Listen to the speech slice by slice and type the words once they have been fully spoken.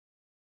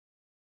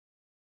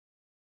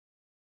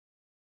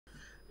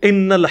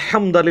إن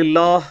الحمد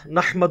لله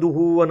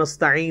نحمده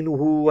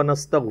ونستعينه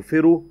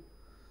ونستغفره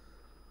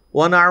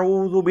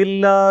ونعوذ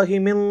بالله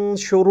من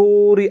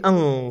شرور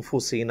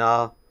أنفسنا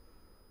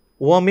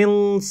ومن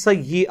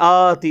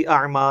سيئات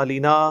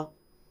أعمالنا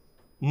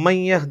من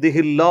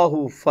يهده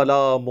الله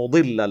فلا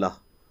مضل له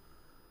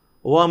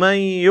ومن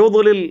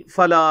يضلل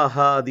فلا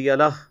هادي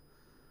له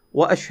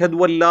وأشهد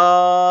أن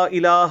لا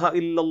إله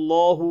إلا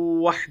الله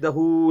وحده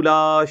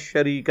لا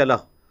شريك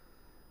له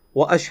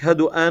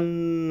وأشهد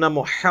أن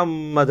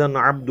محمدا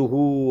عبده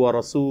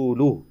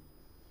ورسوله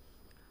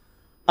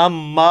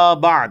أما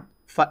بعد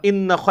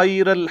فإن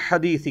خير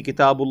الحديث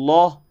كتاب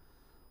الله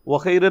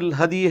وخير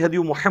الهدي هدي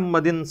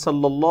محمد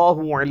صلى الله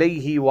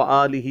عليه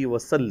وآله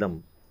وسلم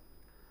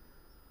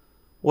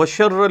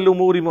وشر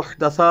الأمور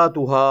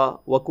محدثاتها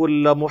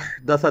وكل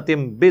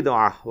محدثة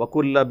بدعة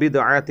وكل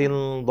بدعة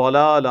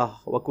ضلالة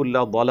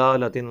وكل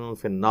ضلالة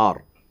في النار.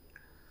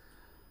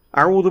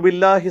 اعوذ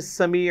باللہ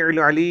السمیع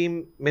العلیم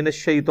من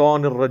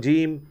الشیطان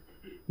الرجیم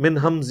من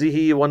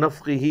ہمزہ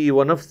ونفخہ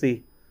ونفثہ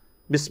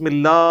بسم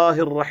اللہ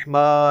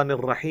الرحمن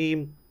الرحیم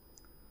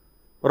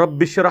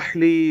رب اشرح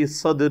لی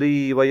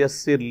صدری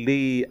ویسر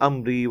لی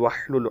امری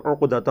واحلل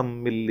عقدۃ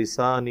من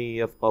لسانی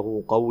یفقہوا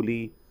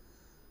قولی.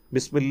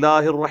 بسم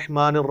اللہ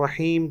الرحمن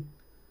الرحیم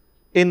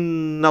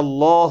ان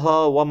اللہ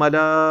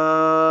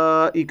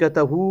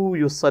وملائکتہ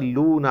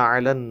یصلون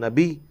علی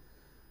النبی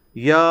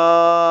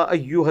یا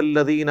ایہا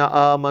الذین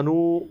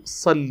آمنوا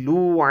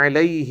صلوا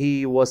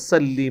علیہ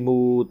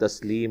وسلموا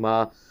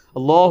تسلیما.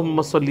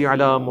 اللہم صلی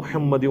علی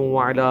محمد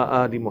وعلی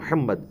آل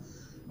محمد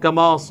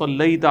کما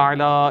صلیت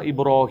علی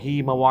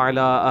ابراہیم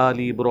وعلی آل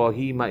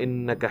ابراہیم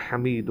انک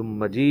حمید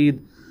مجید.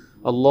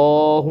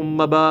 اللہم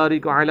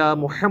بارک علی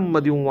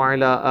محمد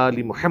وعلی آل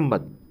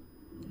محمد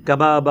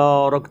کما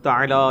بارکت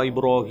علی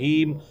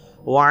ابراہیم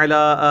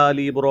وعلی آل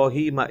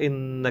ابراہیم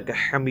انک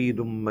حمید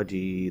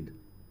مجید.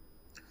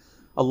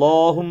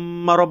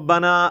 اللہم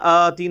ربنا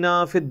آتنا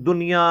فی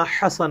الدنیا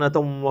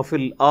حسنة وفی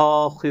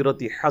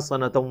الآخرة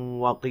حسنة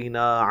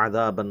وقنا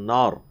عذاب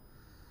النار.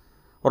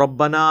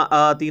 ربنا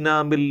آتنا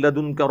من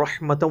لدنک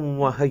رحمة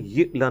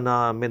وہیئ لنا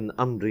من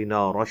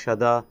امرنا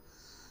رشدا.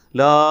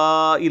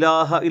 لا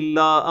الہ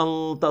الا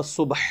انت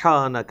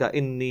سبحانک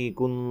انی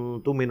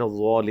کنت من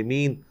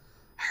الظالمین.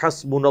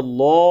 حسبنا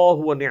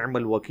اللہ ونعم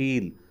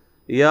الوکیل.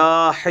 یا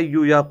حی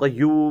یا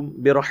قیوم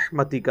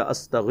برحمتک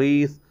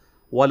استغیث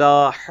ولا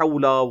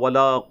حول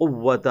ولا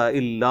قوة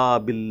الا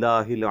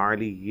باللہ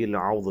العلی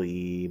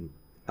العظیم.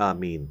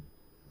 آمین.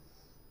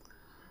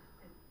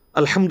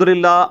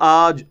 الحمدللہ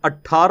آج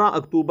 18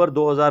 اکتوبر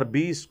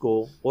 2020 کو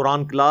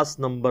قرآن کلاس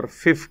نمبر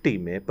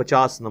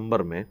 50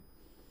 نمبر میں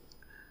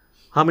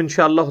ہم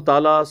انشاءاللہ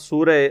تعالی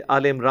سورہ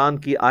آل عمران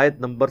کی آیت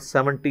نمبر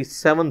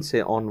 77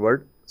 سے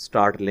آنورڈ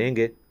سٹارٹ لیں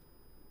گے.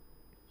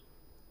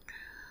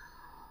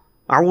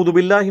 اعوذ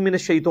باللہ من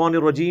الشیطان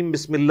الرجیم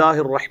بسم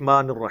اللہ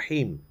الرحمن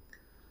الرحیم.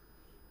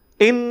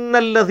 ان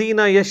الذین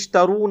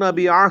یشترون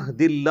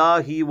بعہد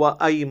اللہ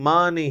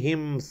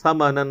وایمانہم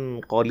ثمنا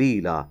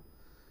قلیلا.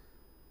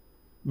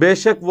 بے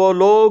شک وہ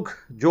لوگ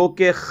جو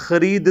کہ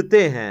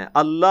خریدتے ہیں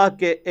اللہ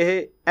کے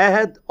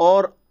عہد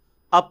اور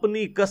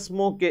اپنی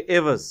قسموں کے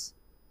عوض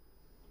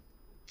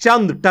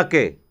چند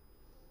ٹکے،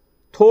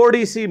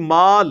 تھوڑی سی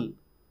مال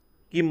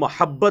کی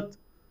محبت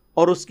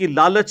اور اس کی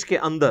لالچ کے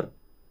اندر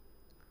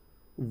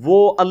وہ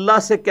اللہ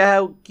سے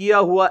کیا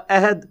ہوا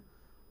عہد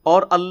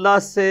اور اللہ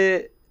سے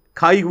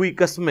کھائی ہوئی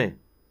قسمیں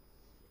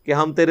کہ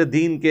ہم تیرے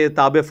دین کے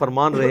تابع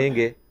فرمان رہیں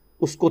گے،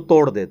 اس کو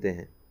توڑ دیتے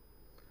ہیں.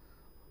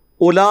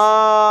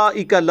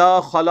 اولئک لا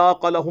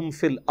خلاق لہم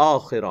فی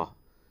الآخرہ.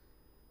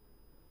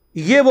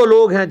 یہ وہ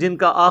لوگ ہیں جن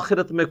کا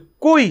آخرت میں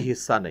کوئی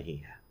حصہ نہیں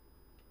ہے.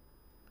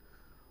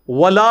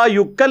 ولا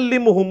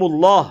یکلمہم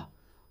اللہ.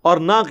 اور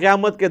نہ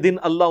قیامت کے دن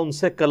اللہ ان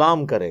سے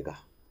کلام کرے گا،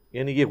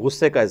 یعنی یہ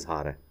غصے کا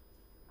اظہار ہے.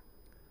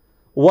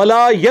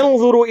 ولا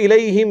ینظر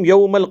الیہم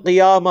یوم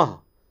القیامہ.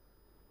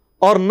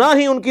 اور نہ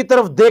ہی ان کی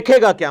طرف دیکھے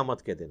گا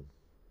قیامت کے دن.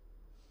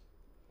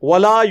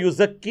 ولا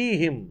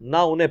یزکیہم. نہ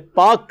انہیں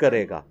پاک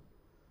کرے گا.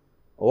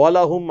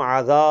 وَلَهُمْ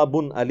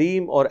عَذَابٌ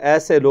علیم. اور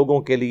ایسے لوگوں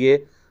کے لیے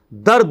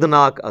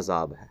دردناک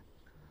عذاب ہے.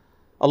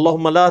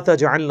 اللہم لا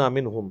تجعلنا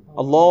منہم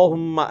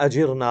اللہم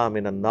اجرنا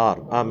من النار.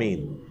 آمین.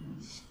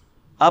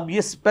 اب یہ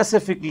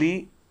اسپیسیفکلی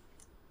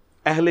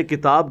اہل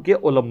کتاب کے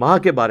علماء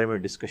کے بارے میں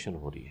ڈسکشن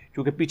ہو رہی ہے،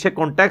 کیونکہ پیچھے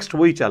کانٹیکسٹ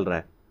وہی چل رہا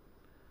ہے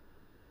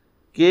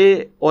کہ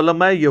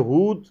علماء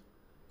یہود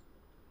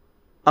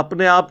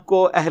اپنے آپ کو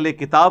اہل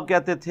کتاب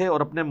کہتے تھے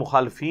اور اپنے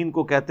مخالفین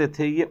کو کہتے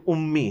تھے یہ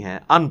امی ہیں،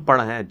 ان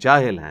پڑھ ہیں،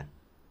 جاہل ہیں.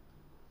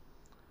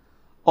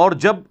 اور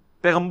جب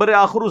پیغمبر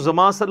آخر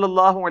الزمان صلی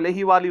اللہ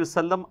علیہ وآلہ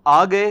وسلم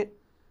آ گئے،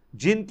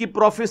 جن کی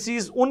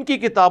پروفیسیز ان کی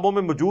کتابوں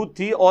میں موجود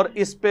تھی، اور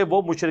اس پہ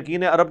وہ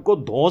مشرکین عرب کو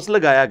دھونس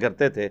لگایا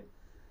کرتے تھے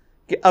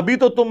کہ ابھی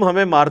تو تم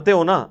ہمیں مارتے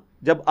ہو نا،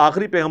 جب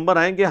آخری پیغمبر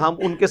آئیں گے ہم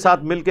ان کے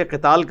ساتھ مل کے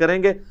قتال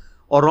کریں گے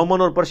اور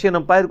رومن اور پرشین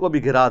امپائر کو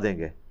بھی گرا دیں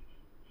گے.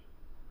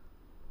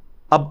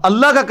 اب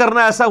اللہ کا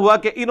کرنا ایسا ہوا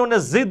کہ انہوں نے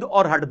ضد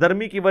اور ہٹ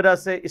درمی کی وجہ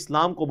سے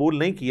اسلام قبول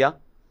نہیں کیا،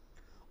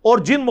 اور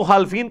جن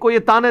مخالفین کو یہ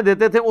تانے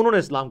دیتے تھے انہوں نے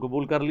اسلام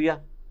قبول کر لیا.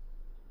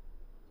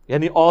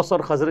 یعنی اوس اور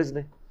خزرج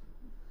نے.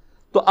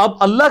 تو اب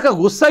اللہ کا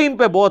غصہ ان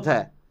پہ بہت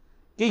ہے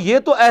کہ یہ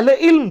تو اہل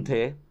علم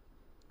تھے,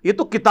 یہ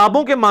تو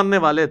کتابوں کے ماننے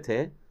والے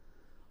تھے,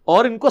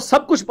 اور ان کو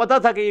سب کچھ پتا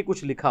تھا کہ یہ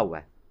کچھ لکھا ہوا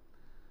ہے.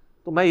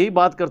 تو میں یہی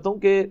بات کرتا ہوں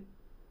کہ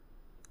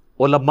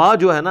علماء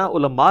جو ہے نا,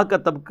 علماء کا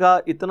طبقہ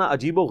اتنا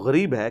عجیب و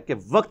غریب ہے کہ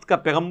وقت کا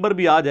پیغمبر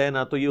بھی آ جائے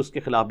نا تو یہ اس کے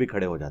خلاف بھی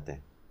کھڑے ہو جاتے ہیں.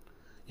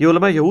 یہ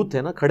علماء یہود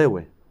تھے نا, کھڑے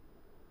ہوئے,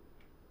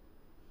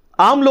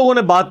 عام لوگوں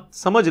نے بات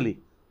سمجھ لی,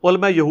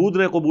 علماء یہود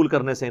نے قبول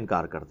کرنے سے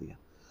انکار کر دیا.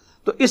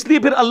 تو اس لیے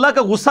پھر اللہ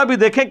کا غصہ بھی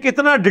دیکھیں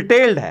کتنا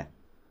ڈیٹیلڈ ہے.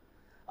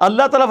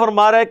 اللہ تعالیٰ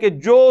فرما رہا ہے کہ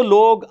جو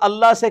لوگ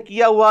اللہ سے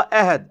کیا ہوا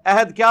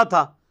عہد کیا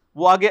تھا,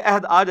 وہ آگے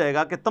عہد آ جائے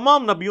گا کہ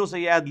تمام نبیوں سے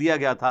یہ عہد لیا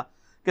گیا تھا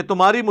کہ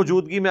تمہاری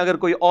موجودگی میں اگر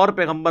کوئی اور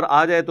پیغمبر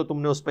آ جائے تو تم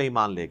نے اس پہ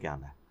ایمان لے کے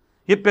آنا ہے.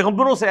 یہ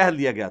پیغمبروں سے عہد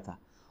لیا گیا تھا,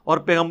 اور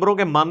پیغمبروں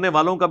کے ماننے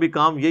والوں کا بھی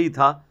کام یہی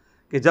تھا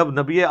کہ جب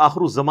نبی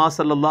آخر الزمان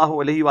صلی اللہ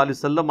علیہ وآلہ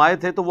وسلم آئے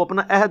تھے تو وہ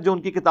اپنا عہد جو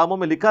ان کی کتابوں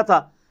میں لکھا تھا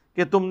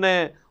کہ تم نے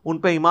ان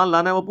پہ ایمان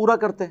لانا ہے وہ پورا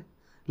کرتے.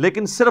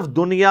 لیکن صرف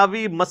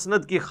دنیاوی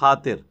مسند کی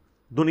خاطر,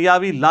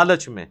 دنیاوی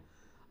لالچ میں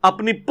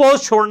اپنی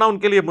پوسٹ چھوڑنا ان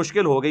کے لیے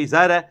مشکل ہو گئی.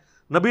 ظاہر ہے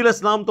نبی علیہ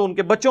السلام تو ان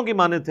کے بچوں کی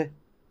مانے تھے.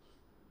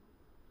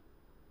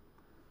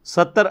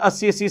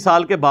 70-80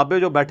 سال کے بابے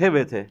جو بیٹھے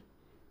ہوئے تھے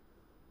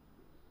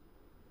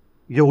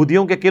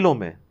یہودیوں کے قلعوں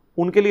میں,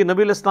 ان کے لیے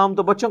نبی علیہ السلام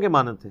تو بچوں کے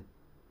مانے تھے.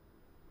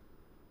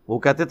 وہ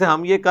کہتے تھے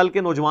ہم یہ کل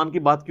کے نوجوان کی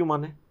بات کیوں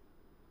مانیں,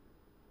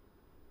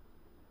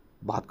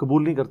 بات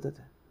قبول نہیں کرتے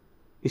تھے.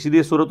 اسی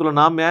لیے سورۃ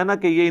الانعام میں آیا نا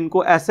کہ یہ ان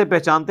کو ایسے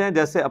پہچانتے ہیں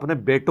جیسے اپنے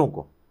بیٹوں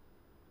کو.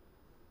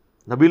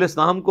 نبی علیہ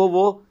السلام کو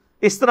وہ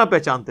اس طرح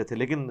پہچانتے تھے,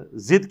 لیکن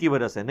ضد کی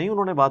وجہ سے نہیں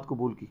انہوں نے بات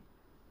قبول کی.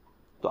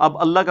 تو اب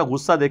اللہ کا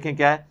غصہ دیکھیں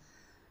کیا ہے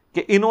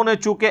کہ انہوں نے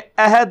چونکہ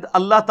عہد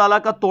اللہ تعالیٰ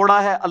کا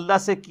توڑا ہے, اللہ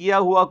سے کیا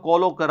ہوا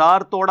قول و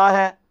قرار توڑا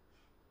ہے,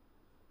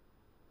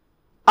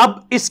 اب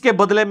اس کے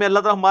بدلے میں اللہ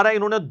تعالیٰ ہمارا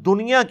انہوں نے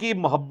دنیا کی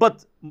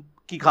محبت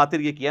کی خاطر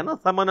یہ کیا نا,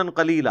 ثمناً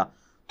قلیلا,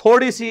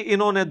 تھوڑی سی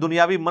انہوں نے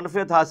دنیاوی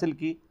منفعت حاصل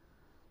کی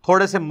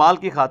تھوڑے سے مال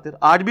کی خاطر.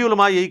 آج بھی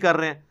علماء یہی کر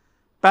رہے ہیں,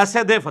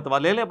 پیسے دیں فتویٰ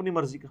لے لیں اپنی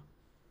مرضی کا.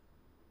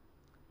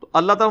 تو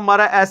اللہ تعالیٰ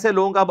ہمارا ایسے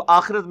لوگوں کا اب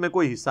آخرت میں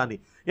کوئی حصہ نہیں,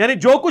 یعنی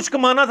جو کچھ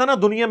کمانا تھا نا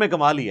دنیا میں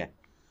کما لیا ہے,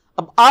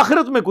 اب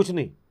آخرت میں کچھ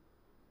نہیں.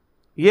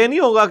 یہ نہیں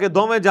ہوگا کہ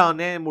دوویں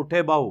جانے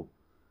مٹھے باہو,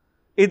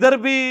 ادھر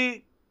بھی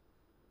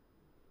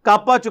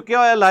کاپا چکیا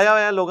ہوا ہے, لایا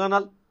ہوا ہے لوگوں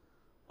نال,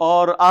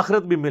 اور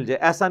آخرت بھی مل جائے,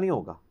 ایسا نہیں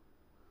ہوگا.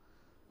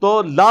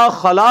 تو لا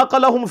خلاق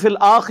لہم فی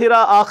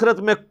الآخرہ, آخرت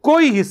میں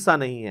کوئی حصہ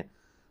نہیں ہے.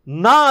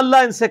 نہ اللہ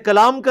ان سے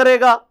کلام کرے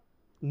گا,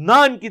 نہ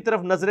ان کی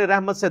طرف نظر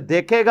رحمت سے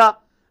دیکھے گا,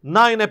 نہ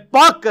انہیں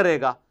پاک کرے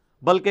گا,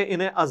 بلکہ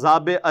انہیں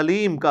عذاب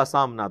علیم کا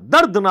سامنا,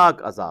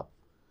 دردناک عذاب.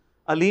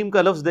 علیم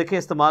کا لفظ دیکھیں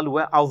استعمال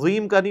ہوا ہے,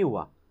 عظیم کا نہیں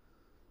ہوا.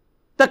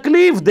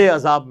 تکلیف دہ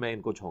عذاب میں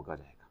ان کو جھونکا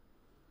جائے گا.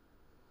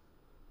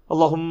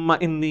 اللہم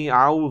انی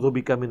اعوذ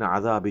بک من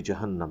عذاب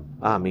جہنم,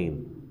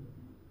 آمین.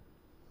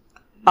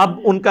 اب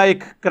ان کا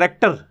ایک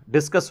کریکٹر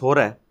ڈسکس ہو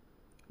رہا ہے.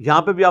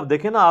 یہاں پہ بھی آپ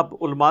دیکھیں نا, آپ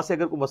علماء سے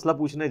اگر کوئی مسئلہ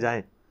پوچھنے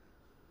جائیں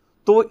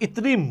تو وہ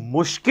اتنی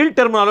مشکل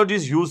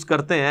ٹرمنالوجیز یوز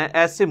کرتے ہیں,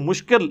 ایسے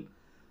مشکل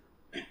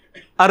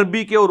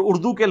عربی کے اور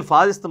اردو کے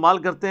الفاظ استعمال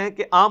کرتے ہیں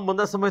کہ عام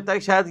بندہ سمجھتا ہے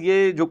کہ شاید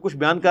یہ جو کچھ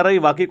بیان کر رہا ہے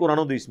یہ واقعی قرآن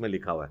و حدیث میں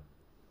لکھا ہوا ہے.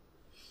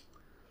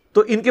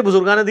 تو ان کے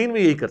بزرگان دین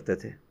بھی یہی کرتے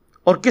تھے,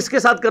 اور کس کے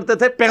ساتھ کرتے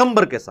تھے؟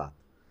 پیغمبر کے ساتھ.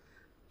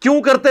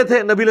 کیوں کرتے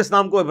تھے؟ نبی علیہ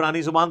السلام کو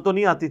عبرانی زبان تو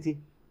نہیں آتی تھی,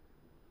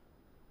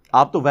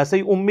 آپ تو ویسے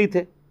ہی امی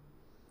تھے,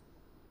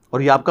 اور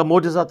یہ آپ کا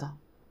معجزہ تھا.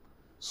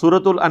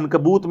 سورۃ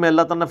العنکبوت میں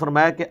اللہ تعالیٰ نے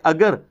فرمایا کہ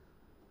اگر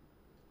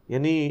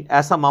یعنی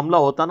ایسا معاملہ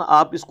ہوتا نا,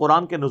 آپ اس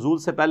قرآن کے نزول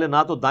سے پہلے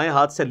نہ تو دائیں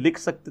ہاتھ سے لکھ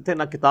سکتے تھے,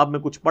 نہ کتاب میں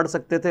کچھ پڑھ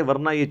سکتے تھے,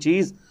 ورنہ یہ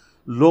چیز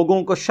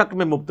لوگوں کو شک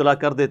میں مبتلا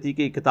کر دیتی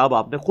کہ یہ کتاب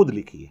آپ نے خود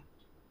لکھی ہے.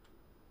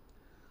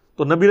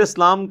 تو نبی علیہ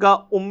السلام کا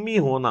امی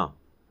ہونا,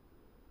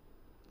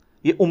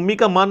 یہ امی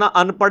کا معنی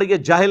ان پڑھ یا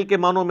جاہل کے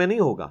معنوں میں نہیں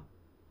ہوگا,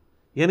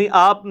 یعنی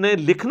آپ نے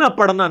لکھنا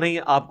پڑھنا نہیں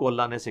آپ کو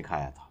اللہ نے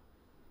سکھایا تھا,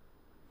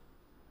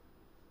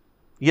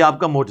 یہ آپ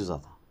کا معجزہ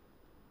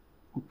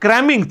تھا.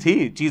 کریمنگ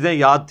تھی, چیزیں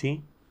یاد تھیں,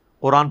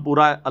 قرآن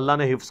پورا اللہ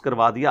نے حفظ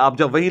کروا دیا. آپ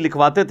جب وہی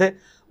لکھواتے تھے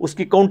اس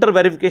کی کاؤنٹر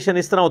ویریفیکیشن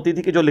اس طرح ہوتی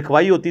تھی کہ جو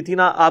لکھوائی ہوتی تھی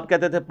نا, آپ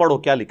کہتے تھے پڑھو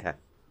کیا لکھا ہے,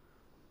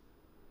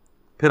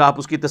 پھر آپ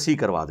اس کی تصحیح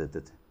کروا دیتے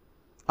تھے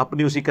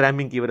اپنی اسی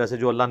کریمنگ کی وجہ سے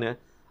جو اللہ نے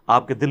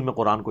آپ کے دل میں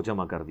قرآن کو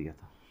جمع کر دیا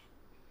تھا.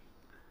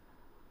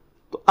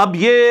 تو اب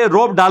یہ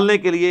روب ڈالنے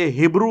کے لیے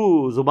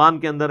ہبرو زبان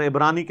کے اندر,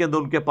 عبرانی کے اندر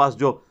ان کے پاس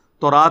جو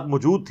تورات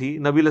موجود تھی,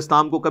 نبی علیہ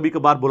السلام کو کبھی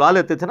کبھار بلا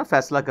لیتے تھے نا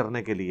فیصلہ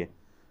کرنے کے لیے,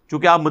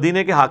 چونکہ آپ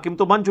مدینے کے حاکم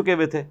تو بن چکے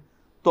ہوئے تھے,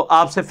 تو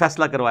آپ سے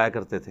فیصلہ کروایا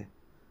کرتے تھے,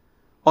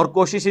 اور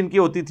کوشش ان کی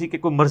ہوتی تھی کہ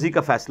کوئی مرضی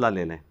کا فیصلہ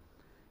لے لیں.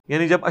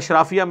 یعنی جب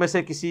اشرافیہ میں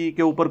سے کسی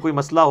کے اوپر کوئی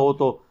مسئلہ ہو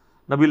تو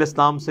نبی علیہ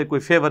السلام سے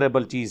کوئی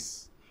فیوریبل چیز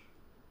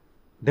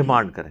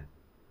ڈیمانڈ کریں.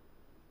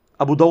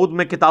 ابو داؤد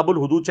میں کتاب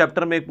الحدود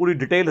چیپٹر میں ایک پوری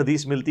ڈیٹیل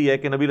حدیث ملتی ہے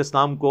کہ نبی علیہ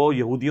السلام کو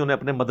یہودیوں نے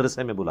اپنے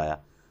مدرسے میں بلایا.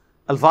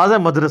 الفاظ ہے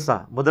مدرسہ,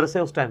 مدرسے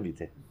اس ٹائم بھی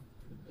تھے,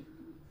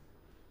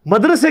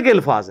 مدرسے کے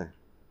الفاظ ہیں,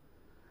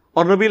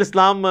 اور نبی علیہ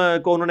السلام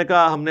کو انہوں نے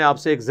کہا ہم نے آپ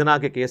سے ایک زنا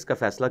کے کیس کا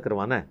فیصلہ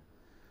کروانا ہے.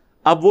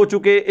 اب وہ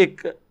چونکہ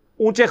ایک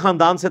اونچے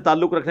خاندان سے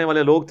تعلق رکھنے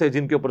والے لوگ تھے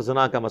جن کے اوپر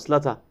زنا کا مسئلہ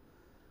تھا,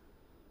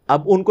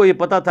 اب ان کو یہ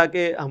پتا تھا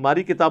کہ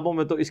ہماری کتابوں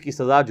میں تو اس کی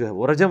سزا جو ہے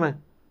وہ رجم ہے.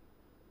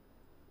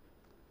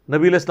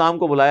 نبی علیہ السلام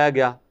کو بلایا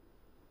گیا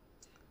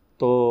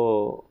تو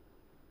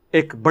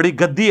ایک بڑی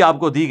گدی آپ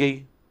کو دی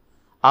گئی.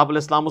 آپ علیہ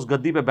السلام اس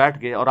گدی پہ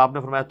بیٹھ گئے اور آپ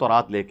نے فرمایا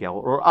تورات لے کے آؤ.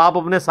 اور آپ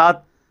اپنے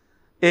ساتھ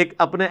ایک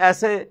اپنے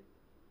ایسے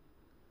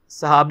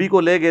صحابی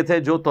کو لے گئے تھے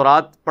جو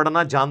تورات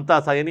پڑھنا جانتا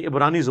تھا، یعنی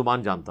عبرانی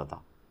زبان جانتا تھا.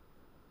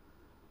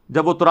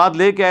 جب وہ تورات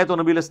لے کے آئے تو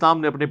نبی علیہ السلام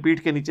نے اپنے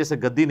پیٹھ کے نیچے سے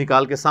گدی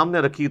نکال کے سامنے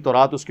رکھی،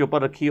 تورات اس کے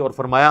اوپر رکھی اور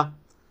فرمایا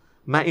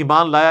میں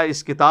ایمان لایا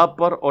اس کتاب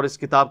پر اور اس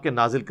کتاب کے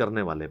نازل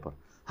کرنے والے پر.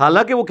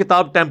 حالانکہ وہ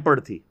کتاب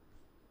ٹیمپرڈ تھی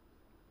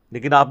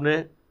لیکن آپ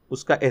نے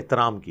اس کا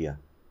احترام کیا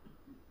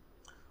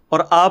اور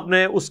آپ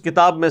نے اس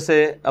کتاب میں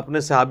سے اپنے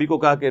صحابی کو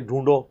کہا کہ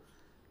ڈھونڈو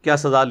کیا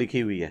سزا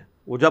لکھی ہوئی ہے.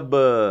 وہ جب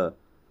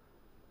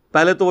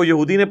پہلے تو وہ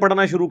یہودی نے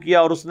پڑھنا شروع کیا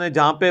اور اس نے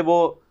جہاں پہ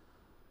وہ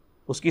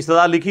اس کی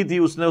سزا لکھی تھی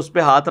اس نے اس پہ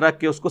ہاتھ رکھ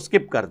کے اس کو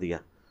سکپ کر دیا.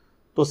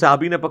 تو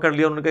صحابی نے پکڑ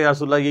لیا، انہوں نے کہا یا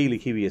رسول اللہ یہی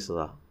لکھی ہوئی ہے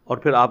سزا، اور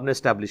پھر آپ نے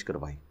اسٹیبلش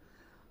کروائی.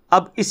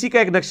 اب اسی کا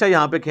ایک نقشہ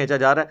یہاں پہ کھینچا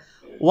جا رہا ہے.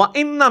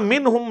 وَإِنَّ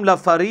مِنْهُمْ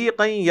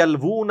لَفَرِيقًا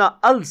يَلْوُونَ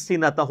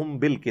أَلْسِنَتَهُمْ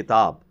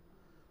بِالْكِتَابِ،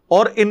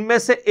 اور ان میں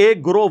سے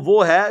ایک گروہ وہ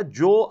ہے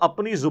جو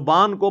اپنی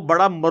زبان کو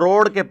بڑا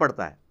مروڑ کے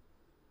پڑھتا ہے.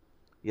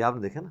 یہ آپ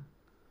نے دیکھا نا،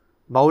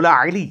 مولا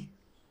علی.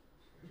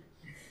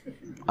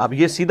 اب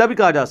یہ سیدھا بھی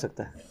کہا جا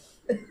سکتا ہے،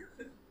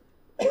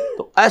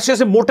 تو ایسے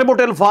ایسے موٹے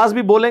موٹے الفاظ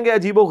بھی بولیں گے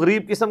عجیب و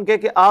غریب قسم کے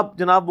کہ آپ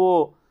جناب وہ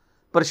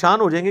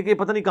پریشان ہو جائیں گے کہ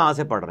پتہ نہیں کہاں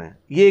سے پڑھ رہے ہیں.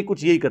 یہ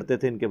کچھ یہی کرتے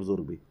تھے ان کے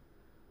بزرگ بھی.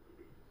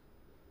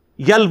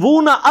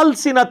 یلوون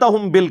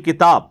السنتہم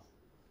بالکتاب،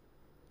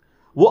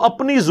 وہ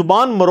اپنی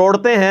زبان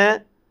مروڑتے ہیں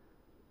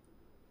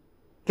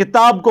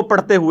کتاب کو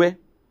پڑھتے ہوئے.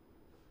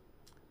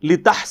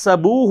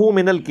 لتحسبوہ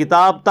من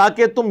الکتاب،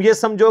 تاکہ تم یہ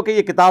سمجھو کہ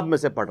یہ کتاب میں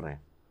سے پڑھ رہے ہیں.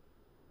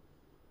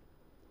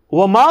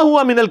 وما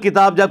ہوا من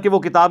الکتاب، جبکہ وہ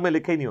کتاب میں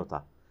لکھا ہی نہیں ہوتا.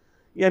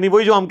 یعنی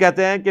وہی جو ہم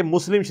کہتے ہیں کہ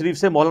مسلم شریف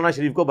سے مولانا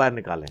شریف کو باہر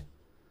نکالیں،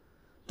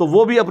 تو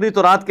وہ بھی اپنی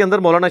تورات کے اندر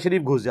مولانا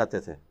شریف گھس جاتے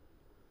تھے.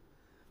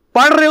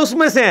 پڑھ رہے اس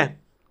میں سے ہیں.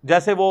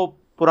 جیسے وہ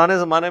پرانے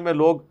زمانے میں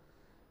لوگ،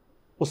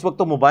 اس وقت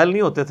تو موبائل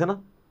نہیں ہوتے تھے نا،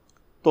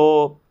 تو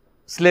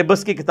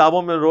سلیبس کی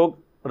کتابوں میں لوگ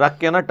رکھ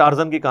کے نا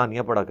ٹارزن کی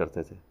کہانیاں پڑھا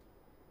کرتے تھے.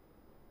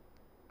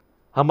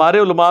 ہمارے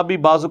علماء بھی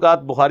بعض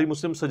اوقات بخاری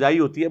مسلم سجائی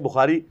ہوتی ہے،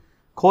 بخاری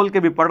کھول کے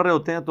بھی پڑھ رہے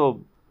ہوتے ہیں تو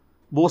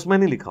وہ اس میں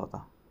نہیں لکھا ہوتا.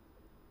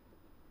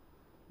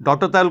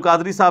 ڈاکٹر طاہر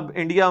القادری صاحب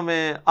انڈیا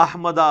میں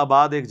احمد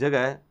آباد ایک جگہ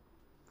ہے،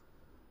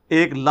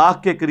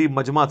 1,00,000 کے قریب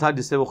مجمع تھا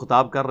جس سے وہ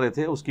خطاب کر رہے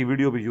تھے. اس کی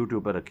ویڈیو بھی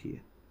یوٹیوب پہ رکھی ہے.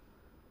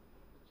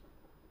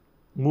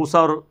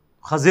 موسیٰ اور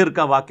خضر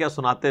کا واقعہ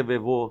سناتے ہوئے،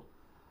 وہ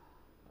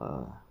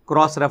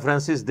کراس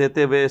ریفرنسز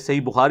دیتے ہوئے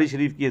صحیح بخاری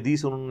شریف کی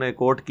حدیث انہوں نے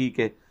کوٹ کی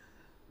کہ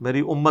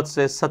میری امت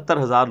سے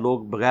 70,000 لوگ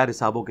بغیر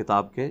حساب و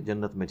کتاب کے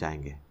جنت میں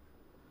جائیں گے.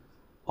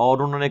 اور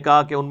انہوں نے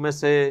کہا کہ ان میں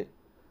سے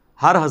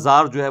ہر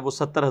 1000 جو ہے وہ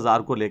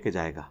 70,000 کو لے کے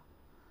جائے گا.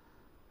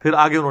 پھر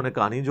آگے انہوں نے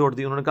کہانی جوڑ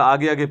دی. انہوں نے کہا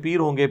آگے آگے پیر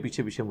ہوں گے،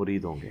 پیچھے پیچھے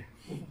مرید ہوں گے.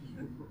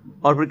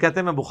 اور پھر کہتے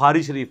ہیں میں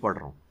بخاری شریف پڑھ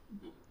رہا ہوں.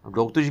 اب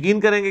لوگ تو یقین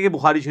کریں گے کہ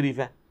بخاری شریف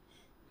ہے،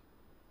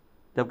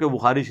 جبکہ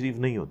بخاری شریف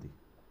نہیں ہوتی.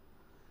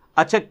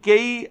 اچھا،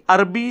 کئی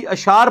عربی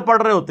اشعار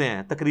پڑھ رہے ہوتے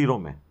ہیں تقریروں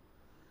میں،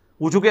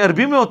 وہ چونکہ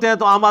عربی میں ہوتے ہیں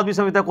تو عام آدمی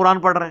سمجھتا ہے قرآن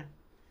پڑھ رہے ہیں.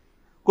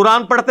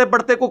 قرآن پڑھتے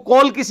پڑھتے کو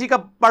کول کسی کا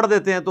پڑھ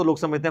دیتے ہیں تو لوگ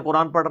سمجھتے ہیں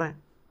قرآن پڑھ رہے ہیں.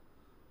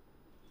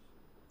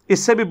 اس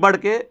سے بھی بڑھ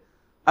کے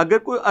اگر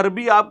کوئی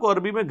عربی آپ کو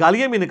عربی میں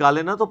گالیاں بھی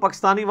نکالے نا، تو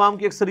پاکستانی عوام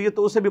کی اکثریت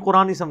تو اسے بھی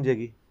قرآن ہی سمجھے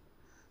گی.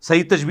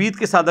 صحیح تجوید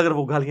کے ساتھ اگر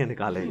وہ گالیاں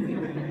نکالے،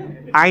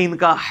 عین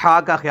کا ہا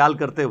کا خیال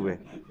کرتے ہوئے،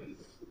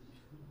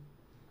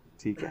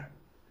 ٹھیک ہے،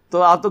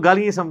 تو آپ تو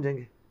گالیاں ہی سمجھیں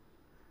گے.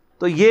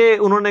 تو یہ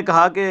انہوں نے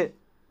کہا کہ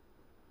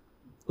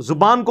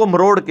زبان کو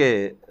مروڑ کے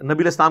نبی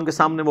علیہ السلام کے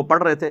سامنے وہ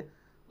پڑھ رہے تھے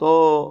تو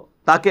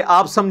تاکہ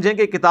آپ سمجھیں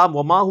کہ کتاب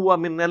وما ہوا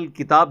من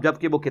الکتاب،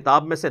 جبکہ وہ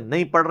کتاب میں سے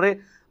نہیں پڑھ رہے.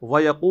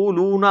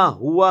 وَيَقُولُونَ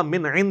هُوَ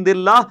مِنْ عِنْدِ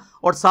اللَّهِ،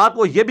 اور ساتھ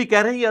وہ یہ بھی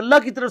کہہ رہے ہیں یہ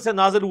اللہ کی طرف سے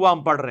نازل ہوا،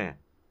 ہم پڑھ رہے ہیں.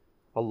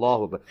 اللہ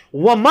اکبر.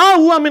 وَمَا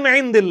هُوَ مِنْ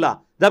عِنْدِ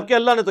اللَّهِ، جبکہ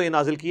اللہ نے تو یہ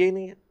نازل کیا ہی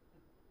نہیں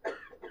ہے.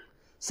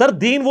 سر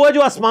دین وہ ہے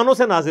جو آسمانوں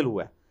سے نازل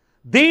ہوا ہے،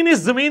 دین اس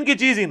زمین کی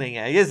چیز ہی نہیں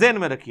ہے. یہ ذہن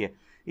میں رکھیے.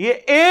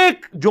 یہ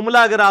ایک جملہ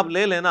اگر آپ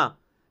لے لینا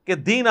کہ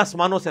دین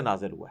آسمانوں سے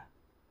نازل ہوا ہے،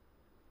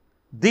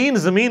 دین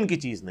زمین کی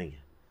چیز نہیں ہے.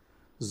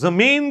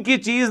 زمین کی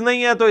چیز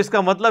نہیں ہے تو اس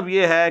کا مطلب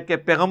یہ ہے کہ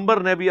پیغمبر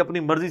نے بھی اپنی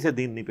مرضی سے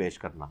دین نہیں پیش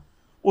کرنا.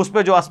 اس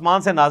پہ جو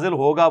آسمان سے نازل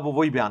ہوگا وہ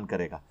وہی بیان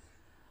کرے گا.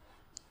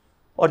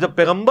 اور جب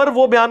پیغمبر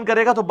وہ بیان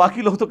کرے گا تو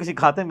باقی لوگ تو کسی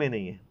کھاتے میں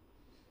نہیں ہیں.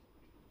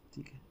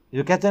 ٹھیک ہے،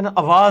 جو کہتے ہیں نا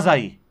آواز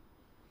آئی،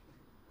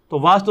 تو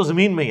آواز تو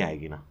زمین میں ہی آئے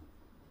گی نا.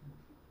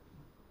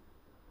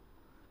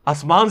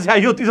 آسمان سے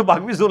آئی ہوتی تو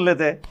باقی بھی سن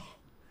لیتے ہیں.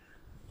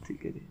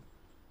 ٹھیک ہے جی،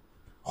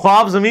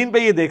 خواب زمین پہ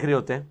یہ دیکھ رہے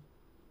ہوتے ہیں،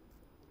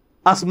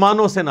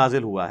 آسمانوں سے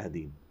نازل ہوا ہے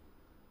دین.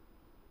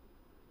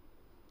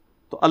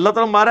 تو اللہ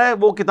تعالیٰ ہمارا ہے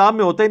وہ کتاب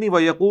میں ہوتا ہی نہیں.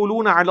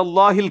 وَيَقُولُونَ عَلَى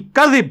اللَّهِ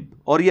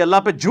الْكَذِبَ، اور یہ اللہ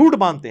پہ جھوٹ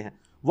باندھتے ہیں.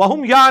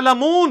 وَهُمْ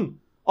يَعْلَمُونَ،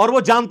 اور وہ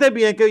جانتے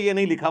بھی ہیں کہ یہ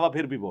نہیں لکھا ہوا،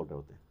 پھر بھی بول رہے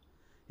ہوتے ہیں.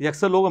 یہ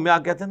اکثر لوگ ہمیں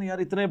کہتے ہیں نا یار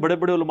اتنے بڑے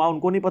بڑے علماء ان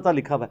کو نہیں پتا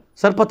لکھا ہوا ہے.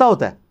 سر پتا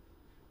ہوتا ہے،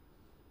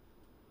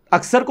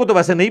 اکثر کو تو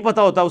ویسے نہیں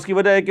پتا ہوتا. اس کی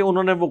وجہ ہے کہ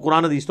انہوں نے وہ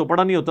قرآن حدیث تو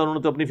پڑھا نہیں ہوتا، انہوں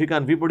نے تو اپنی فقہ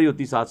حنفی پڑھی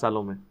ہوتی 7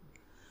 سالوں میں.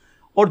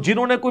 اور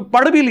جنہوں نے کوئی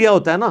پڑھ بھی لیا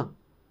ہوتا ہے نا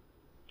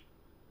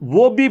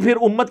وہ بھی پھر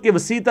امت کے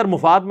وسیع تر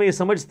مفاد میں یہ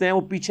سمجھتے ہیں،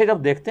 وہ پیچھے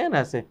جب دیکھتے ہیں نا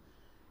ایسے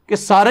کہ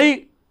سارے ہی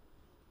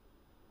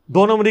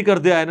 2 نمبری کر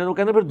دیا ہے نا، وہ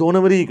کہتے ہیں پھر 2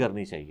 نمبری ہی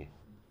کرنی چاہیے،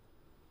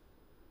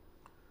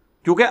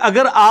 کیونکہ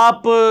اگر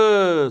آپ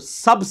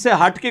سب سے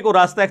ہٹ کے کوئی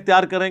راستہ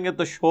اختیار کریں گے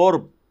تو شور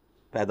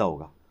پیدا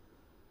ہوگا۔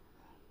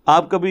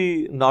 آپ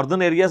کبھی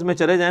ناردرن ایریاز میں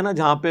چلے جائیں نا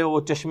جہاں پہ وہ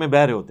چشمے بہہ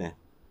رہے ہوتے ہیں،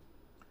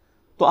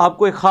 تو آپ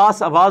کو ایک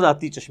خاص آواز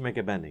آتی چشمے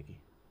کے بہنے کی،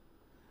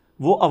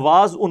 وہ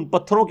آواز ان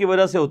پتھروں کی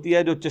وجہ سے ہوتی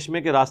ہے جو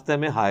چشمے کے راستے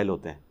میں حائل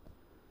ہوتے ہیں،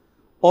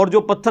 اور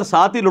جو پتھر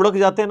ساتھ ہی لڑک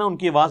جاتے ہیں نا ان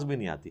کی آواز بھی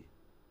نہیں آتی۔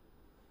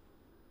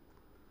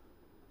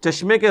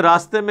 چشمے کے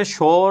راستے میں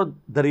شور،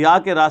 دریا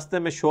کے راستے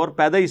میں شور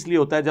پیدا اس لیے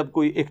ہوتا ہے جب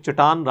کوئی ایک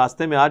چٹان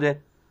راستے میں آ جائے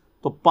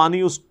تو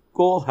پانی اس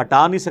کو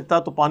ہٹا نہیں سکتا،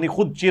 تو پانی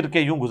خود چیر کے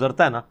یوں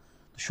گزرتا ہے نا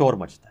تو شور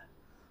مچتا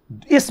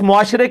ہے۔ اس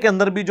معاشرے کے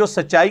اندر بھی جو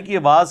سچائی کی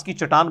آواز کی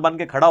چٹان بن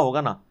کے کھڑا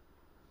ہوگا نا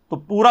تو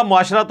پورا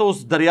معاشرہ تو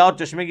اس دریا اور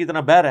چشمے کی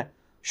طرح بہہ رہا ہے،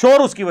 شور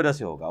اس کی وجہ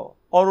سے ہوگا،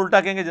 اور الٹا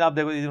کہیں گے جناب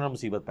دیکھو یہ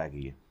مصیبت پہ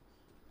گئی ہے،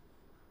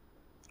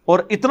 اور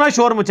اتنا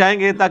شور مچائیں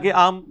گے تاکہ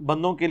عام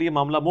بندوں کے لیے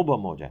معاملہ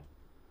مبہم ہو جائے۔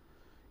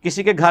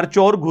 کسی کے گھر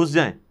چور گھس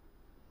جائیں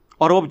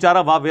اور وہ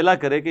بیچارہ واویلا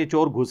کرے کہ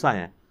چور گھس آئے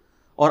ہیں،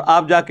 اور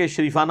آپ جا کے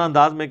شریفانہ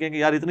انداز میں کہیں گے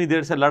یار اتنی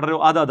دیر سے لڑ رہے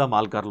ہو، آدھا آدھا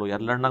مال کر لو یار،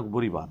 لڑنا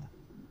بری بات ہے۔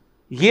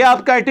 یہ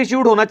آپ کا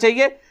ایٹیٹیوڈ ہونا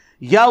چاہیے،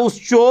 یا اس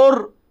چور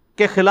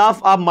کے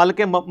خلاف آپ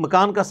مالک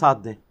مکان کا ساتھ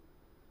دیں؟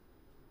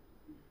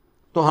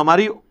 تو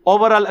ہماری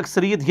اوور آل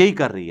اکثریت یہی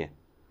کر رہی ہے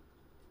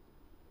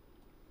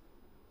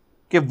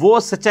کہ وہ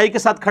سچائی کے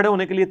ساتھ کھڑے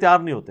ہونے کے لیے تیار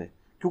نہیں ہوتے،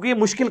 کیونکہ یہ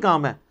مشکل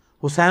کام ہے۔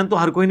 حسین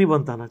تو ہر کوئی نہیں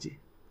بنتا نا جی۔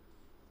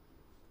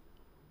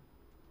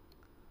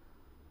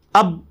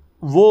 اب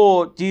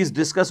وہ چیز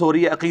ڈسکس ہو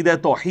رہی ہے عقیدہ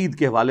توحید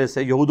کے حوالے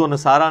سے۔ یہود و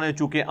نصارہ نے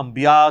چونکہ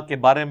انبیاء کے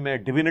بارے میں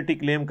ڈیوینٹی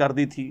کلیم کر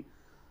دی تھی،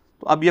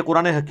 تو اب یہ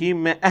قرآن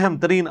حکیم میں اہم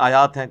ترین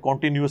آیات ہیں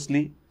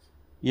کنٹینیوسلی،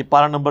 یہ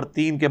پارہ نمبر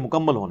 3 کے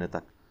مکمل ہونے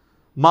تک۔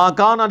 ما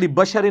کان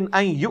لبشر ان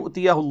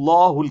یؤتیہ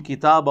اللہ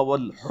الکتاب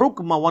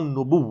والحکم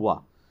والنبوہ،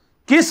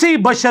 کسی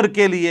بشر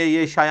کے لیے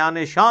یہ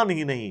شایان شان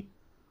ہی نہیں،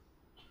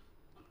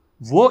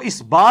 وہ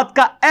اس بات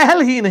کا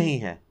اہل ہی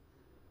نہیں ہے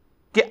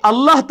کہ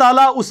اللہ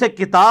تعالیٰ اسے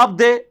کتاب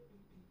دے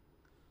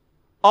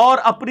اور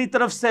اپنی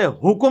طرف سے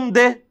حکم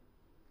دے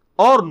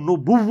اور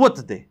نبوت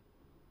دے،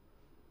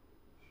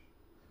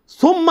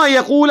 ثم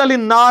یقول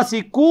للناس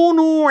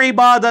کونوا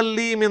عبادا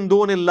لی من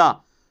دون اللہ،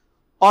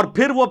 اور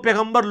پھر وہ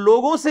پیغمبر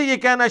لوگوں سے یہ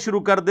کہنا شروع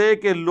کر دے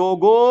کہ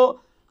لوگوں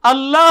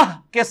اللہ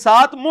کے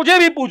ساتھ مجھے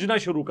بھی پوجنا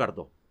شروع کر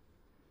دو۔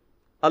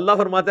 اللہ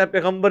فرماتا ہے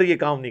پیغمبر یہ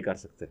کام نہیں کر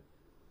سکتے،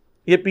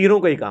 یہ پیروں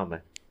کا ہی کام ہے۔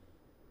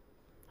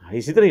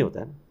 اسی طرح ہی ہوتا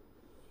ہے نا،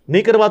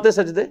 نہیں کرواتے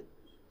سجدے،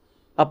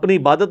 اپنی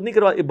عبادت نہیں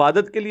کرواتے۔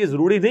 عبادت کے لیے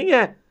ضروری نہیں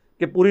ہے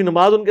کہ پوری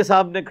نماز ان کے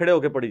سامنے کھڑے ہو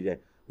کے پڑھی جائے،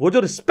 وہ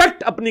جو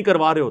رسپیکٹ اپنی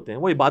کروا رہے ہوتے ہیں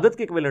وہ عبادت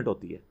کی ایکویلنٹ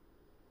ہوتی ہے۔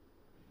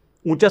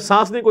 اونچا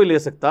سانس نہیں کوئی لے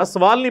سکتا،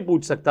 سوال نہیں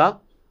پوچھ سکتا،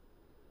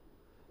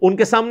 ان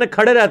کے سامنے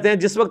کھڑے رہتے ہیں،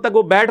 جس وقت تک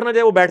وہ بیٹھ نہ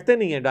جائے وہ بیٹھتے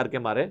نہیں ہیں ڈر کے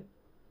مارے،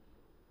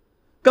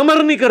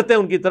 کمر نہیں کرتے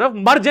ان کی طرف،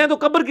 مر جائیں تو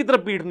قبر کی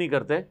طرف پیٹ نہیں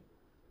کرتے۔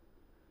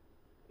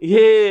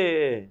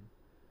 یہ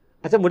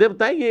اچھا مجھے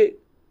بتائیں، یہ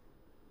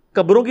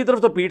قبروں کی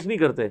طرف تو پیٹ نہیں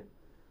کرتے،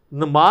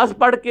 نماز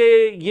پڑھ کے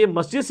یہ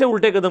مسجد سے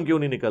الٹے قدم کیوں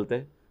نہیں نکلتے؟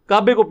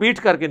 کعبے کو پیٹ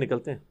کر کے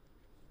نکلتے ہیں،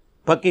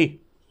 پکی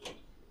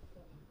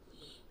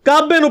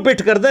کعبے نو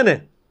پیٹ کر دے نے،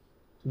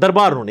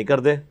 دربار نو نہیں کر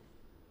دے۔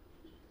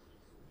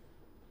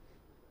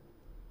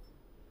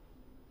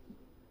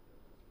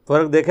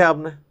 فرق دیکھا آپ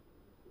نے؟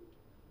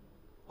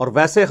 اور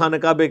ویسے خانہ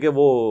کعبے کے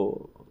وہ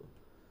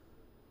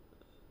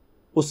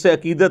اس سے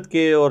عقیدت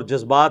کے اور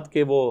جذبات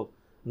کے وہ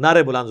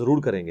نعرے بلند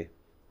ضرور کریں گے،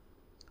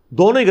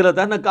 دونوں ہی غلط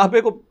ہے۔ نہ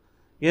کعبے کو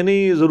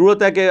یعنی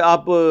ضرورت ہے کہ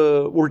آپ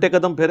الٹے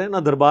قدم پھیریں، نہ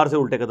دربار سے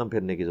الٹے قدم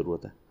پھیرنے کی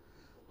ضرورت ہے۔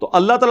 تو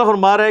اللہ تعالیٰ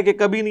فرما رہا ہے کہ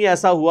کبھی نہیں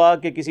ایسا ہوا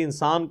کہ کسی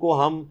انسان کو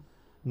ہم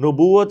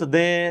نبوت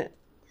دیں،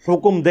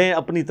 حکم دیں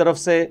اپنی طرف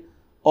سے،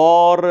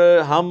 اور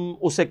ہم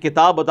اسے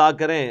کتاب عطا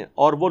کریں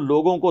اور وہ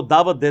لوگوں کو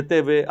دعوت دیتے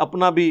ہوئے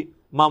اپنا بھی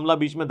معاملہ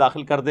بیچ میں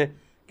داخل کر دے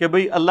کہ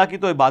بھئی اللہ کی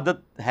تو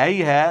عبادت ہے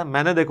ہی ہے،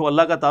 میں نے دیکھو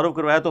اللہ کا تعارف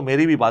کروایا تو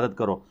میری بھی عبادت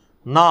کرو۔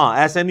 نہ،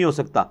 ایسے نہیں ہو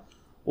سکتا۔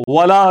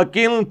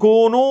 وَلَٰكِن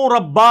كُونُوا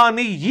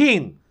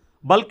رَبَّانِيِّينَ،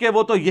 بلکہ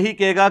وہ تو یہی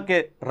کہے گا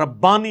کہ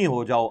ربانی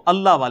ہو جاؤ،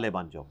 اللہ والے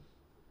بن جاؤ۔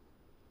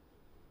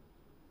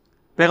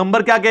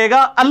 پیغمبر کیا کہے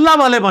گا؟ اللہ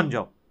والے بن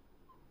جاؤ۔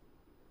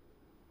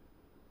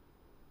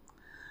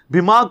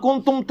 بِمَا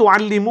كُنتُمْ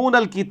تُعَلِّمُونَ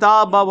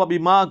الْكِتَابَ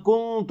وَبِمَا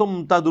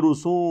كُنتُمْ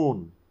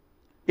تَدْرُسُونَ،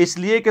 اس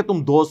لیے کہ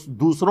تم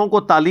دوسروں کو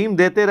تعلیم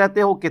دیتے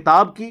رہتے ہو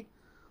کتاب کی،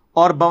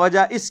 اور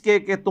بوجہ اس کے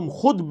کہ تم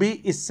خود بھی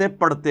اس سے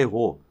پڑھتے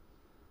ہو۔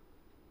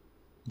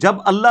 جب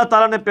اللہ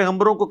تعالیٰ نے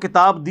پیغمبروں کو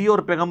کتاب دی اور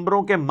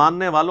پیغمبروں کے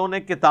ماننے والوں نے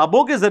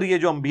کتابوں کے ذریعے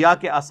جو انبیاء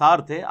کے آثار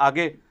تھے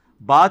آگے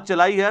بات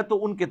چلائی ہے،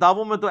 تو ان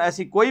کتابوں میں تو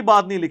ایسی کوئی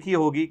بات نہیں لکھی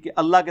ہوگی کہ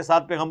اللہ کے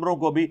ساتھ پیغمبروں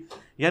کو بھی،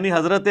 یعنی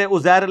حضرت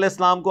عزیر علیہ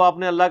السلام کو آپ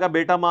نے اللہ کا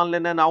بیٹا مان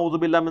لینا ہے، نعوذ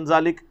باللہ من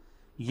ذالک،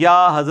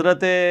 یا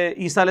حضرت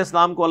عیسیٰ علیہ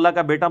السلام کو اللہ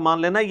کا بیٹا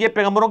مان لینا، یہ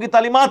پیغمبروں کی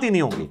تعلیمات ہی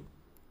نہیں ہوں گی،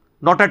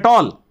 ناٹ ایٹ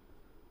آل۔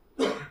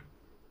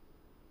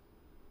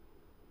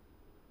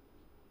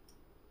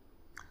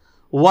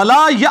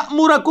 وَلَا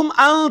يَأْمُرَكُمْ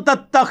أَن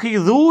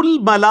تَتَّخِذُوا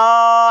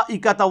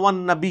الْمَلَائِكَةَ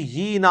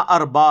وَالنَّبِيِّينَ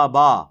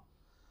أَرْبَابًا،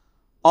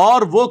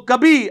 اور وہ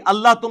کبھی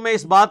اللہ تمہیں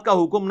اس بات کا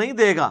حکم نہیں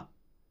دے گا،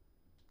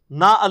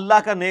 نہ اللہ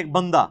کا نیک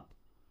بندہ،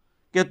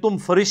 کہ تم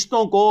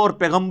فرشتوں کو اور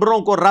پیغمبروں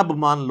کو رب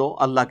مان لو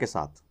اللہ کے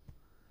ساتھ.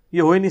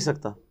 یہ ہو ہی نہیں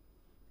سکتا.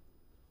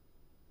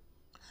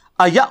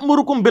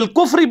 اَيَأْمُرُكُمْ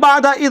بِالْكُفْرِ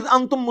بَعْدَ إِذْ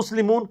أَنْتُمْ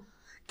مُسْلِمُونَ،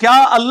 کیا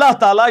اللہ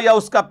تعالیٰ یا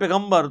اس کا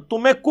پیغمبر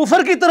تمہیں کفر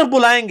کی طرف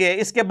بلائیں گے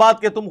اس کے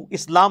بعد کہ تم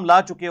اسلام لا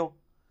چکے ہو؟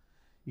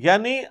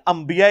 یعنی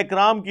انبیاء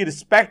اکرام کی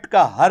رسپیکٹ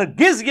کا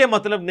ہرگز یہ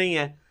مطلب نہیں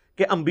ہے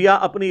کہ انبیاء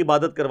اپنی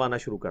عبادت کروانا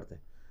شروع کرتے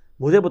ہیں.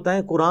 مجھے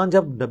بتائیں، قرآن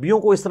جب نبیوں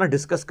کو اس طرح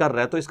ڈسکس کر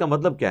رہا ہے تو اس کا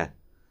مطلب کیا ہے؟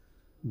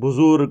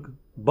 بزرگ،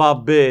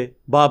 بابے،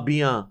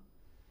 بابیاں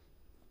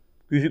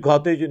کسی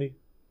کھاتے ہی نہیں.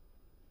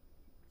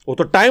 وہ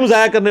تو ٹائم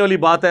ضائع کرنے والی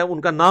بات ہے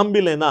ان کا نام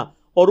بھی لینا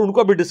اور ان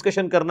کو بھی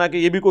ڈسکشن کرنا کہ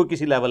یہ بھی کوئی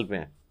کسی لیول پہ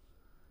ہیں.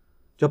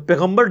 جب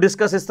پیغمبر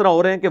ڈسکس اس طرح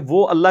ہو رہے ہیں کہ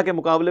وہ اللہ کے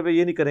مقابلے پہ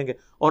یہ نہیں کریں گے،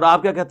 اور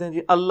آپ کیا کہتے ہیں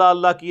جی اللہ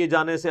اللہ کیے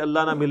جانے سے اللہ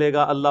نہ ملے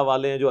گا، اللہ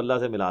والے ہیں جو اللہ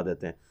سے ملا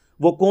دیتے ہیں.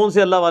 وہ کون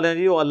سے اللہ والے ہیں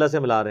جی؟ وہ اللہ سے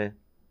ملا رہے ہیں.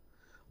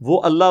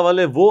 وہ اللہ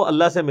والے وہ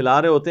اللہ سے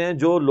ملا رہے ہوتے ہیں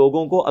جو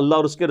لوگوں کو اللہ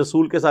اور اس کے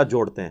رسول کے ساتھ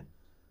جوڑتے ہیں،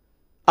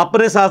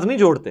 اپنے ساتھ نہیں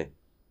جوڑتے.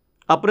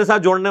 اپنے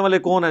ساتھ جوڑنے والے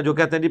کون ہیں؟ جو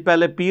کہتے ہیں جی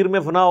پہلے پیر میں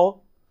فنا ہو،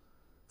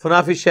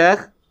 فنا فی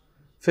شیخ،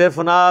 پھر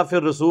فنا فی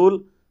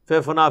رسول،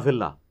 پھر فنا فی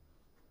اللہ.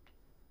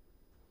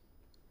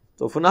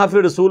 تو فنا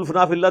فی رسول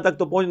فنا فی اللہ تک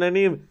تو پہنچنا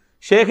نہیں.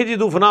 شیخ جی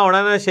تو فنا ہونا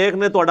ہے، شیخ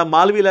نے تہاڈا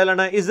مال بھی لے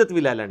لینا ہے، عزت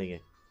بھی لے لینی ہے،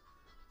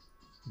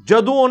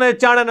 جدوں انہیں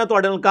چاہنا نہ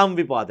تہاڈے نال کام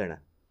بھی پا دینا.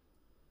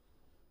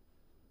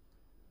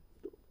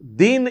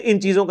 دین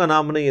ان چیزوں کا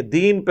نام نہیں ہے.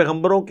 دین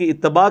پیغمبروں کی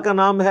اتباع کا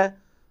نام ہے،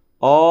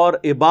 اور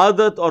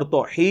عبادت اور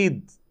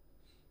توحید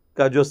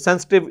کا جو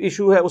سینسٹیو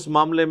ایشو ہے اس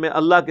معاملے میں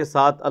اللہ کے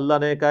ساتھ اللہ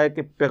نے کہا ہے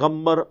کہ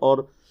پیغمبر اور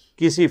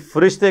کسی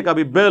فرشتے کا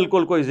بھی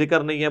بالکل کوئی ذکر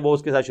نہیں ہے، وہ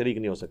اس کے ساتھ شریک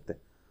نہیں ہو سکتے.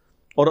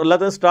 اور اللہ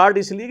تعالیٰ سٹارٹ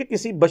اس لیے کہ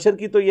کسی بشر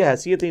کی تو یہ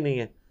حیثیت ہی نہیں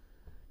ہے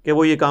کہ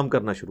وہ یہ کام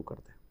کرنا شروع کر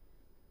دے.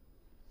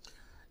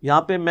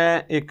 یہاں پہ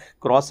میں ایک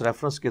کراس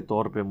ریفرنس کے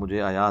طور پہ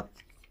مجھے آیات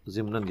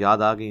ضمناً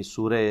یاد آ گئی.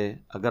 سورہ،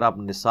 اگر آپ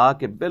نساء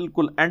کے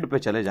بالکل اینڈ پہ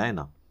چلے جائیں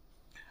نا،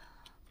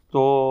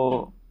 تو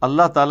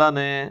اللہ تعالیٰ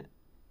نے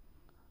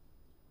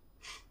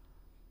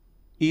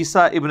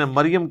عیسیٰ ابن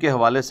مریم کے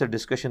حوالے سے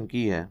ڈسکشن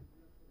کی ہے.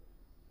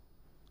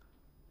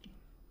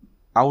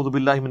 اعوذ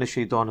باللہ من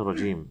الشیطان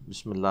الرجیم،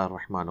 بسم اللہ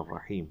الرحمن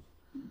الرحیم.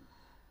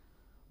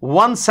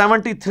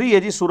 173 ہے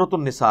جی سورۃ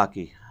النساء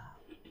کی.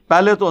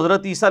 پہلے تو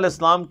حضرت عیسیٰ علیہ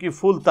السلام کی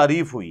فل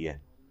تعریف ہوئی ہے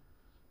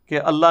کہ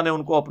اللہ نے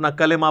ان کو اپنا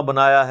کلمہ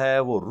بنایا ہے،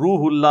 وہ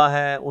روح اللہ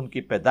ہے، ان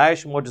کی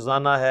پیدائش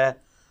معجزانہ ہے،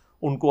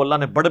 ان کو اللہ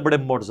نے بڑے بڑے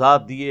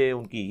معجزات دیے،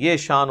 ان کی یہ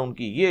شان، ان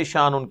کی یہ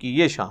شان، ان کی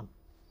یہ شان.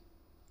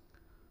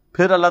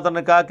 پھر اللہ تعالیٰ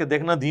نے کہا کہ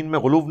دیکھنا دین میں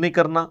غلو نہیں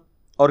کرنا،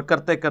 اور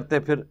کرتے کرتے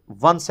پھر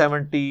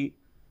 172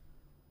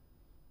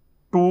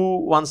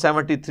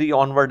 173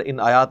 آنورڈ ان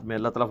آیات میں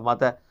اللہ تعالیٰ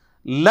فرماتا ہے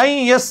لن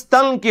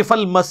یستنکف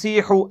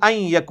المسیح ان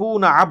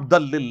یکون عبدا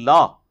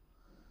للہ.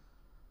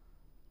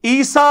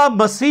 عیسیٰ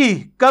مسیح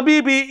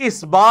کبھی بھی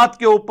اس بات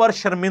کے اوپر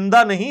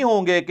شرمندہ نہیں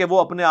ہوں گے کہ وہ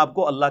اپنے آپ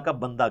کو اللہ کا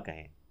بندہ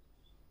کہیں.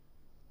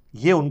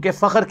 یہ ان کے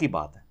فخر کی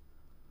بات ہے.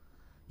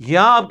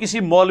 یہاں آپ کسی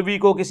مولوی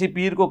کو، کسی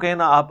پیر کو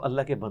کہنا آپ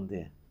اللہ کے بندے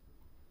ہیں،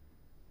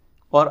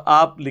 اور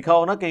آپ لکھا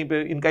ہو نا کہیں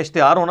پہ ان کا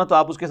اشتہار ہونا، تو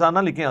آپ اس کے ساتھ نہ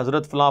لکھیں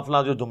حضرت فلاں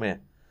فلاں جو دمیں ہیں،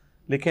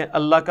 لکھیں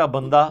اللہ کا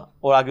بندہ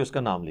اور آگے اس کا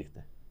نام لکھتے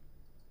ہیں.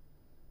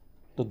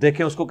 تو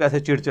دیکھیں اس کو کیسے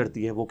چڑ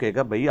چڑتی ہے. وہ کہے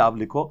گا بھائی آپ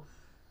لکھو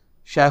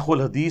شیخ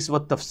الحدیث و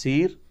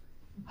تفسیر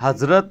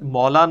حضرت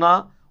مولانا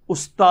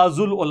استاذ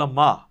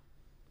العلماء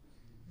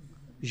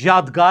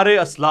یادگار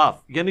اسلاف.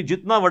 یعنی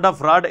جتنا وڈا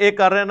فراڈ ایک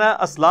کر رہے نا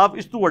اسلاف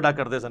اس تو وڈا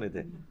کر دے سنے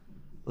تھے.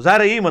 ظاہر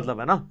ہے یہی مطلب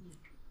ہے نا.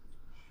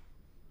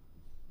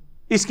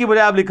 اس کی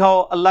بجائے آپ لکھا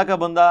ہو اللہ کا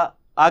بندہ،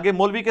 آگے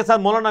مولوی کے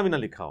ساتھ مولانا بھی نہ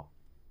لکھا ہو.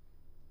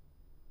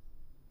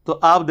 تو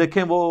آپ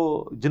دیکھیں وہ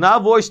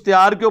جناب وہ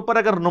اشتہار کے اوپر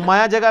اگر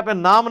نمایاں جگہ پہ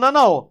نام نہ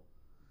ہو،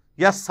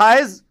 یا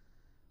سائز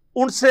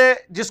ان سے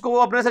جس کو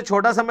وہ اپنے سے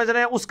چھوٹا سمجھ رہے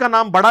ہیں اس کا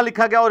نام بڑا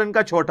لکھا گیا اور ان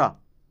کا چھوٹا،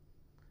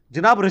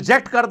 جناب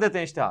ریجیکٹ کر دیتے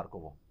ہیں اشتہار کو،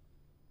 وہ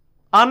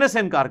آنے سے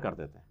انکار کر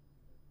دیتے ہیں.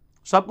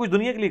 سب کچھ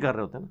دنیا کے لیے کر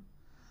رہے ہوتے ہیں نا.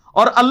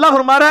 اور اللہ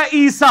فرما رہا ہے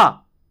عیسیٰ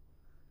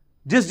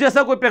جس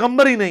جیسا کوئی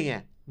پیغمبر ہی نہیں ہے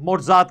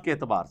معجزات کے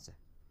اعتبار سے،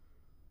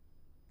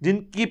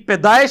 جن کی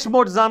پیدائش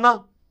معجزانہ،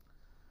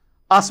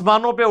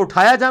 آسمانوں پہ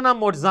اٹھایا جانا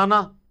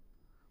معجزانہ،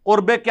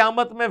 قرب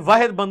قیامت میں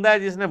واحد بندہ ہے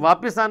جس نے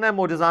واپس آنا ہے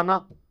معجزانہ،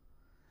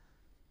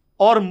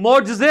 اور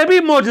معجزے بھی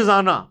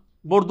معجزانہ،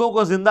 مردوں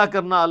کو زندہ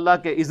کرنا اللہ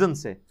کے اذن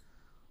سے،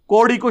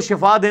 کوڑی کو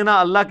شفا دینا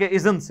اللہ کے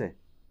اذن سے،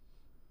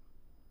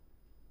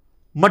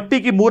 مٹی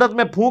کی مورت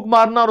میں پھونک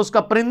مارنا اور اس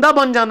کا پرندہ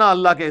بن جانا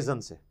اللہ کے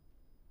اذن سے.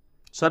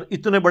 سر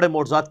اتنے بڑے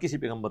معجزات کسی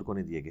پیغمبر کو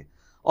نہیں دیے گئے.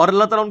 اور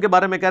اللہ تعالیٰ ان کے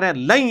بارے میں کہہ رہے ہیں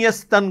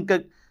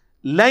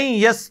لن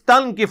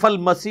یستنکف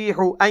المسیح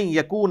ان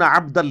یکون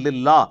عبدا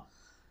للہ.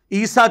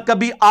 عیسیٰ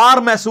کبھی آر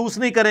محسوس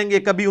نہیں کریں گے،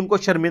 کبھی ان کو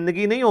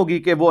شرمندگی نہیں ہوگی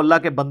کہ وہ اللہ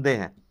کے بندے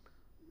ہیں.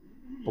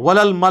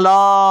 ولا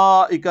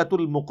الملائکۃ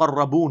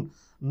المقربون،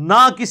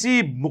 نہ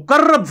کسی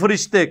مقرب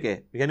فرشتے کے.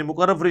 یعنی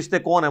مقرب فرشتے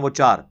کون ہیں؟ وہ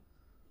 4: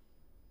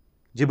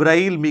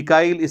 جبرائیل،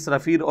 میکائیل،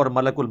 اسرافیل اور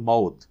ملک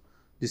الموت.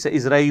 جسے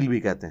اسرائیل بھی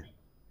کہتے ہیں،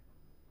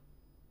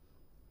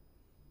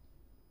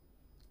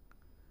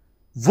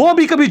 وہ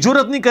بھی کبھی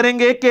جرأت نہیں کریں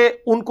گے کہ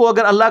ان کو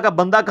اگر اللہ کا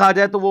بندہ کہا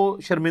جائے تو وہ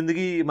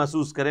شرمندگی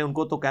محسوس کریں. ان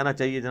کو تو کہنا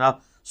چاہیے جناب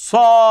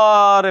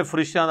سارے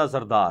فرشتیاں دا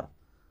سردار.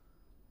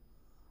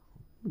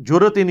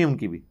 جرأت ہی نہیں ان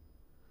کی بھی.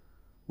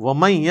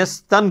 وَمَن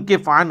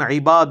يَسْتَنْكِفْ عَنْ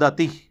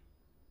عِبَادَتِهِ،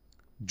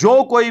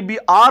 جو کوئی بھی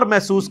آر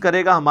محسوس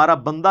کرے گا ہمارا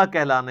بندہ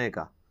کہلانے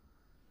کا،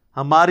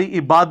 ہماری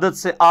عبادت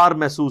سے آر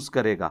محسوس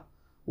کرے گا،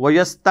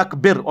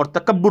 وَيَسْتَكْبِرْ اور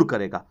تکبر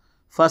کرے گا،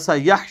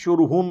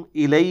 فَسَيَحْشُرُهُمْ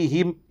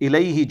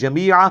إِلَيْهِ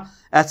جَمِيعًا،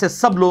 ایسے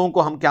سب لوگوں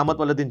کو ہم قیامت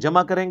والے دن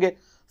جمع کریں گے.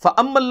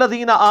 فَأَمَّا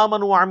الَّذِينَ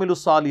آمَنُوا وَعَمِلُوا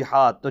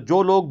الصَّالِحَاتِ، تو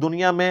جو لوگ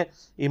دنیا میں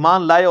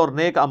ایمان لائے اور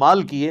نیک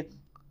اعمال کیے،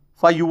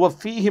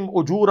 فَيُوَفِّيهِمْ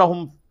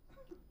أُجُورَهُمْ،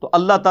 تو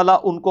اللہ تعالیٰ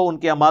ان کو ان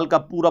کے اعمال کا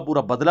پورا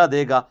پورا بدلہ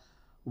دے گا.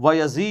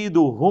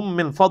 وَيَزِيدُهُمْ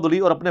مِنْ فَضْلِ،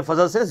 اور اپنے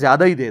فضل سے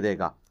زیادہ ہی دے دے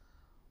گا.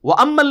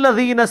 وَأَمَّا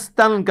الَّذِينَ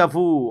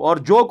اسْتَنْكَفُوا، اور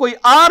جو کوئی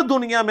آر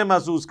دنیا میں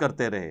محسوس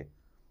کرتے رہے،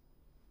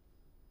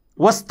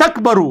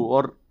 وَاسْتَكْبَرُوا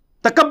اور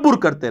تکبر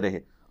کرتے رہے،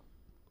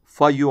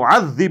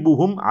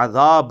 فَيُعَذِّبُهُمْ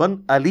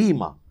عَذَابًا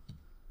أَلِيمًا،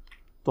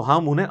 تو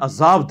ہم انہیں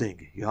عذاب دیں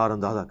گے. یار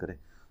اندازہ کریں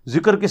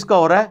ذکر کس کا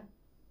ہو رہا ہے؟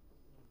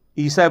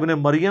 عیسیٰ ابن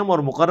مریم اور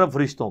مقرب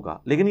فرشتوں کا.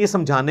 لیکن یہ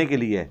سمجھانے کے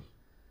لیے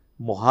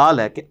محال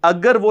ہے کہ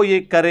اگر وہ یہ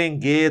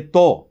کریں گے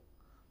تو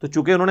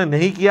چونکہ انہوں نے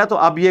نہیں کیا تو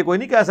اب یہ کوئی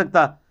نہیں کہہ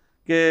سکتا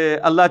کہ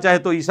اللہ چاہے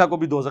تو عیسیٰ کو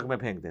بھی دوزخ میں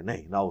پھینک دے.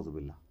 نہیں، نعوذ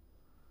باللہ،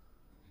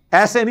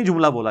 ایسے نہیں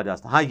جملہ بولا جا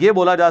سکتا. ہاں یہ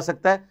بولا جا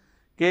سکتا ہے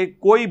کہ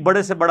کوئی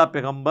بڑے سے بڑا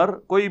پیغمبر،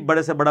 کوئی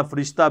بڑے سے بڑا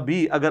فرشتہ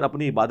بھی اگر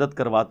اپنی عبادت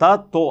کرواتا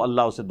تو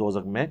اللہ اسے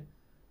دوزخ میں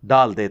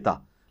ڈال دیتا.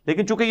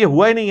 لیکن چونکہ یہ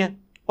ہوا ہی نہیں ہے،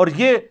 اور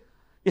یہ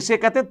اسے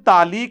کہتے ہیں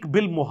تعلیق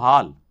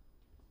بالمحال.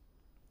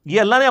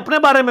 یہ اللہ نے اپنے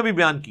بارے میں بھی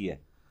بیان کیا ہے.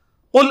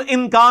 قُلْ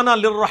إِن كَانَ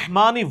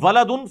لِلرَّحْمَنِ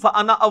وَلَدٌ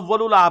فَأَنَا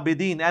أَوَّلُ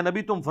الْعَابِدِينَ، اے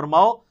نبی تم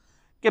فرماؤ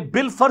کہ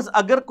بالفرض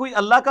اگر کوئی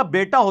اللہ کا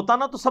بیٹا ہوتا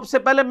نا تو سب سے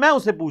پہلے میں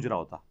اسے پوچھ رہا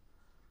ہوتا.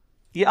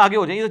 یہ آگے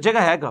ہو جائے، یہ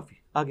جگہ ہے کافی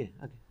آگے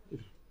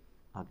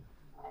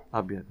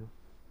آپ بھی آگے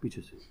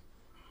پیچھے سے،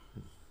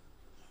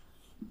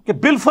 کہ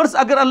بالفرض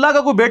اگر اللہ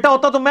کا کوئی بیٹا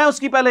ہوتا تو میں اس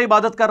کی پہلے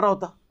عبادت کر رہا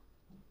ہوتا.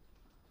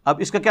 اب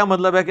اس کا کیا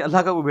مطلب ہے کہ اللہ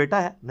کا کوئی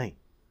بیٹا ہے؟ نہیں،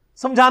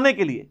 سمجھانے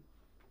کے لیے.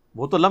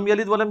 وہ تو لم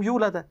یلد ولم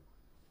یولد ہے.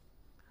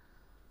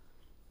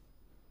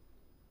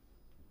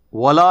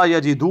 وَلَا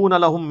يَجِدُونَ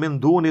لَهُم مِّن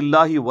دُونِ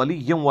اللَّهِ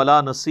وَلِيًّا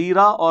وَلَا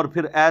نَصِيرًا، اور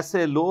پھر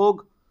ایسے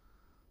لوگ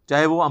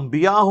چاہے وہ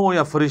انبیاء ہوں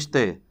یا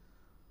فرشتے،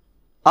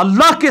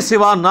 اللہ کے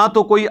سوا نہ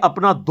تو کوئی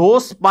اپنا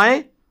دوست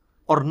پائیں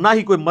اور نہ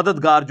ہی کوئی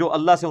مددگار جو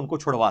اللہ سے ان کو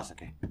چھڑوا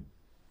سکے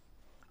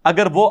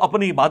اگر وہ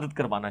اپنی عبادت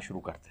کروانا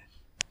شروع کرتے.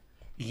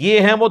 یہ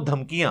ہیں وہ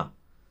دھمکیاں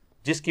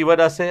جس کی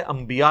وجہ سے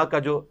انبیاء کا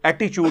جو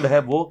ایٹیچیوڈ ہے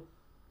وہ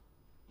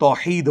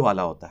توحید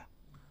والا ہوتا ہے.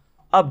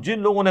 اب جن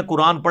لوگوں نے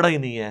قرآن پڑھا ہی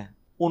نہیں ہے،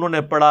 انہوں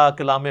نے پڑھا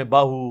کلام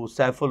باہو،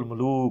 سیف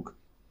الملوک،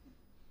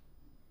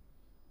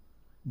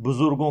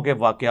 بزرگوں کے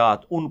واقعات،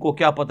 ان کو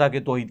کیا پتا کہ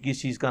توحید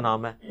کس چیز کا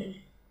نام ہے؟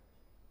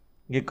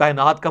 یہ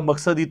کائنات کا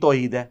مقصد ہی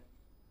توحید ہے.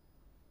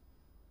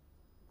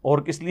 اور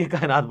کس لیے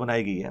کائنات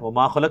بنائی گئی ہے؟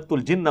 وَمَا خَلَقْتُ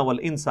الْجِنَّ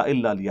وَالْإِنسَ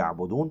إِلَّا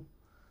لِيَعْبُدُونَ،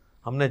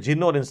 ہم نے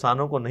جن اور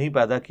انسانوں کو نہیں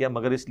پیدا کیا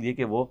مگر اس لیے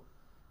کہ وہ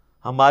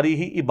ہماری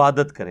ہی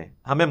عبادت کریں.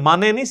 ہمیں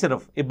مانے نہیں،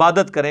 صرف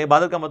عبادت کریں.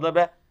 عبادت کا مطلب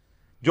ہے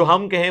جو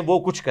ہم کہیں وہ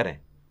کچھ کریں.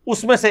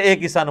 اس میں سے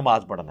ایک حصہ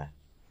نماز پڑھنا ہے.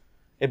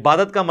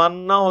 عبادت کا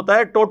ماننا ہوتا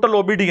ہے ٹوٹل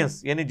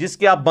اوبیڈینس، یعنی جس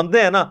کے آپ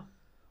بندے ہیں نا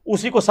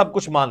اسی کو سب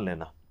کچھ مان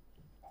لینا.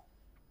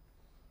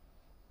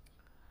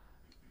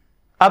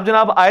 اب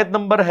جناب آیت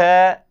نمبر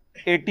ہے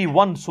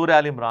 81 سورہ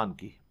آل عمران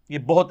کی. یہ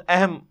بہت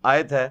اہم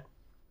آیت ہے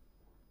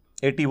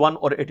 81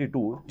 اور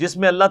 82، جس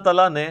میں اللہ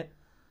تعالیٰ نے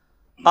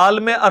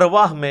عالم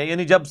ارواح میں،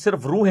 یعنی جب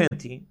صرف روحیں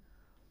تھیں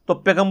تو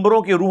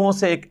پیغمبروں کی روحوں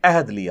سے ایک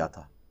عہد لیا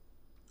تھا.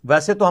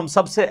 ویسے تو ہم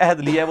سب سے عہد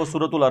لیا ہے، وہ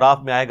سورۃ الاعراف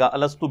میں آئے گا،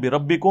 الستو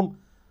بربکم،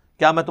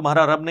 کیا میں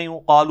تمہارا رب نہیں ہوں؟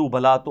 قالوا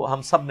بلا، تو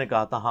ہم سب نے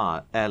کہا تھا ہاں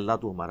اے اللہ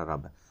تو ہمارا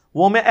رب ہے.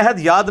 وہ ہمیں عہد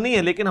یاد نہیں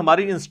ہے لیکن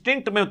ہماری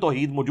انسٹنکٹ میں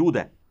توحید موجود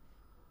ہے.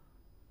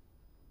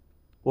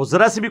 وہ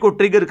ذرا سے بھی کوئی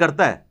ٹریگر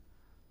کرتا ہے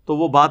تو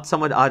وہ بات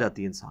سمجھ آ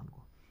جاتی ہے انسان کو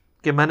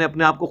کہ میں نے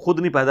اپنے آپ کو خود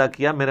نہیں پیدا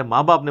کیا، میرے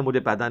ماں باپ نے مجھے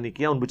پیدا نہیں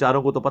کیا، ان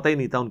بیچاروں کو تو پتہ ہی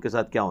نہیں تھا ان کے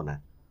ساتھ کیا ہونا ہے.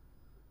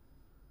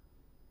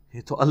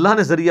 یہ تو اللہ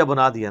نے ذریعہ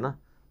بنا دیا نا.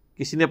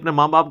 کسی نے اپنے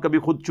ماں باپ کبھی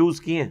خود چوز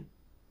کیے ہیں؟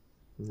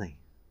 نہیں.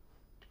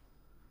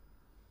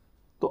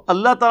 تو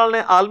اللہ تعالیٰ نے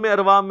عالم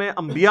ارواح میں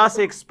انبیاء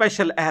سے ایک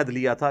اسپیشل عہد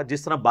لیا تھا،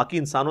 جس طرح باقی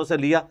انسانوں سے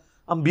لیا،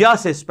 انبیاء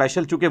سے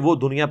اسپیشل، چونکہ وہ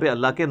دنیا پہ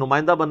اللہ کے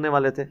نمائندہ بننے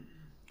والے تھے.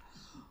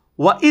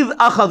 وَإِذْ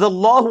أَخَذَ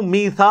اللَّهُ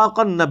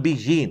مِيثَاقَ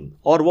النَّبِيِّينَ،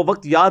 اور وہ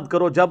وقت یاد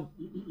کرو جب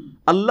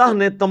اللہ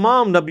نے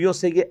تمام نبیوں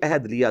سے یہ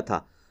عہد لیا تھا،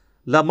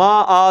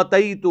 لَمَا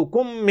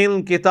آتَيْتُكُم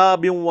مِّن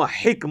كِتَابٍ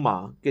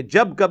وَحِكْمَةٍ، کہ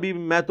جب کبھی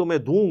میں تمہیں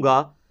دوں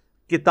گا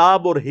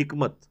کتاب اور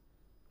حکمت،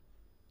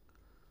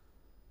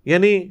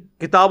 یعنی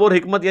کتاب اور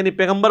حکمت یعنی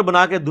پیغمبر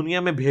بنا کے دنیا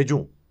میں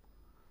بھیجوں.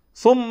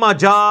 ثُمَّ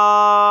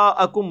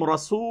جَاءَكُمْ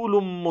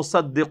رَسُولٌ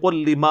مُصَدِّقٌ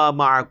لِمَا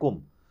مَعَكُمْ،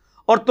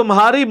 اور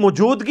تمہاری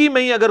موجودگی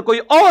میں ہی اگر کوئی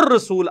اور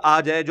رسول آ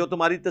جائے جو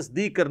تمہاری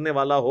تصدیق کرنے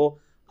والا ہو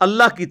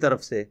اللہ کی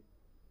طرف سے،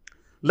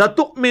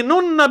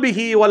 لَتُؤْمِنُنَّ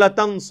بِهِ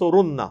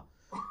وَلَتَنْصُرُنَّ،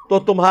 تو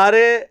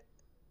تمہارے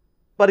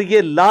پر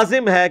یہ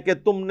لازم ہے کہ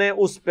تم نے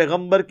اس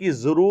پیغمبر کی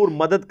ضرور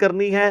مدد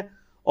کرنی ہے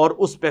اور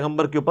اس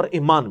پیغمبر کے اوپر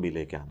ایمان بھی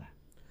لے کے آنا ہے.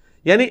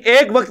 یعنی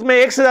ایک وقت میں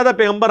ایک سے زیادہ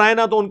پیغمبر آئے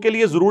نا تو ان کے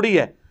لیے ضروری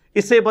ہے.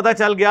 اس سے پتہ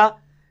چل گیا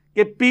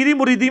کہ پیری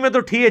مریدی میں تو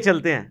ٹھیے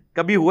چلتے ہیں.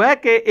 کبھی ہوا ہے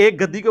کہ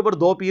ایک گدی کے اوپر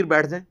دو پیر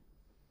بیٹھ جائیں؟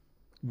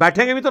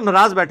 بیٹھیں گے بھی تو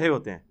ناراض بیٹھے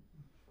ہوتے ہیں.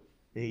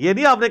 یہ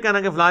نہیں آپ نے کہنا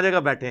کہ فلاں جگہ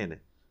بیٹھے ہیں,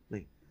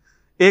 نہیں,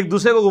 ایک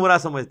دوسرے کو گمراہ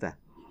سمجھتا ہے.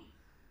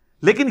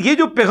 لیکن یہ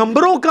جو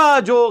پیغمبروں کا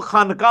جو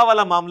خانقاہ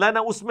والا معاملہ ہے نا,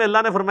 اس میں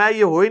اللہ نے فرمایا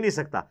یہ ہو ہی نہیں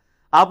سکتا.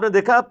 آپ نے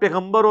دیکھا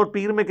پیغمبر اور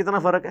پیر میں کتنا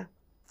فرق ہے.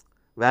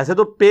 ویسے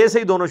تو پے سے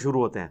ہی دونوں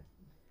شروع ہوتے ہیں,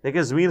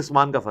 لیکن زمین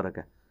اسمان کا فرق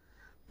ہے.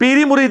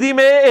 پیری مریدی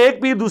میں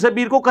ایک پیر دوسرے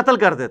پیر کو قتل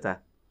کر دیتا ہے,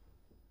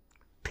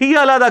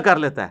 ٹھیا علیحدہ کر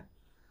لیتا ہے.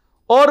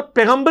 اور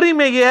پیغمبری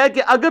میں یہ ہے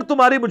کہ اگر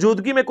تمہاری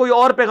موجودگی میں کوئی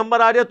اور پیغمبر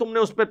آ جائے, تم نے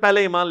اس پہ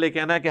پہلے ایمان لے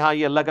کے آنا ہے کہ ہاں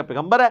یہ اللہ کا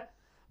پیغمبر ہے,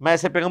 میں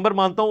اسے پیغمبر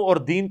مانتا ہوں اور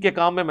دین کے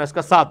کام میں اس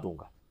کا ساتھ دوں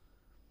گا.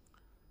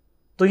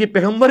 تو یہ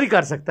پیغمبر ہی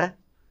کر سکتا ہے,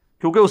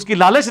 کیونکہ اس کی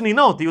لالچ نہیں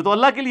نہ ہوتی, وہ تو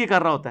اللہ کے لیے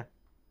کر رہا ہوتا ہے.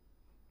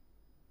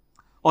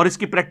 اور اس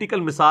کی پریکٹیکل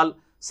مثال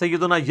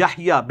سیدنا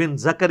یحییٰ بن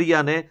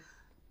زکریا نے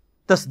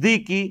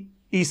تصدیق کی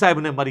عیسیٰ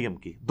ابن مریم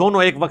کی,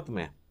 دونوں ایک وقت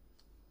میں.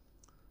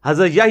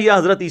 حضرت یحییٰ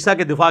حضرت عیسیٰ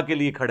کے دفاع کے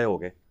لیے کھڑے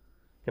ہو گئے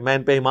کہ میں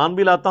ان پہ ایمان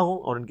بھی لاتا ہوں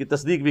اور ان کی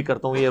تصدیق بھی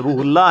کرتا ہوں, یہ روح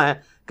اللہ ہے,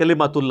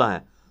 کلمت اللہ ہے.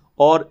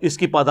 اور اس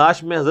کی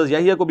پاداش میں حضرت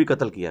یحییٰ کو بھی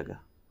قتل کیا گیا.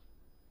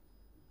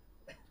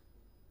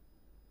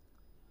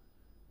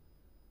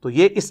 تو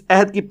یہ اس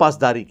عہد کی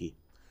پاسداری کی.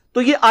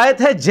 تو یہ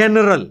آیت ہے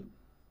جنرل,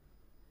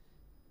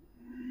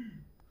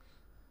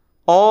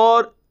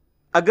 اور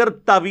اگر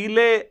تعویل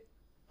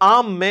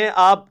عام میں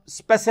آپ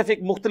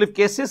اسپیسیفک مختلف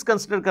کیسز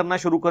کنسیڈر کرنا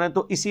شروع کریں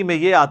تو اسی میں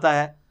یہ آتا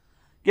ہے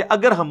کہ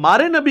اگر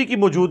ہمارے نبی کی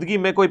موجودگی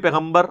میں کوئی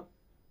پیغمبر,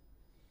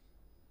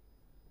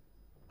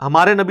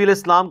 ہمارے نبی علیہ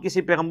السلام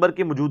کسی پیغمبر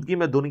کی موجودگی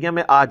میں دنیا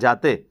میں آ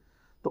جاتے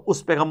تو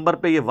اس پیغمبر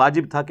پہ یہ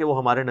واجب تھا کہ وہ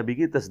ہمارے نبی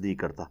کی تصدیق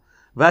کرتا.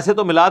 ویسے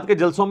تو میلاد کے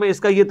جلسوں میں اس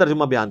کا یہ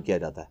ترجمہ بیان کیا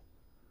جاتا ہے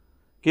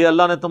کہ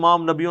اللہ نے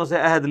تمام نبیوں سے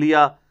عہد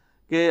لیا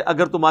کہ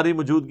اگر تمہاری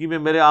موجودگی میں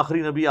میرے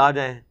آخری نبی آ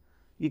جائیں.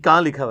 یہ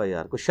کہاں لکھا ہوا ہے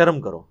یار, کوئی شرم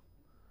کرو.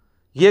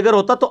 یہ اگر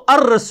ہوتا تو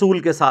الرسول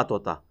کے ساتھ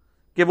ہوتا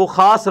کہ وہ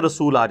خاص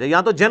رسول آ جائے.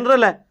 یہاں تو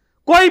جنرل ہے,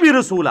 کوئی بھی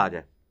رسول آ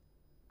جائے.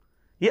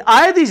 یہ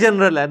آیت ہی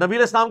جنرل ہے, نبی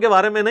علیہ السلام کے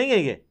بارے میں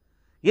نہیں ہے.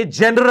 یہ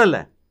جنرل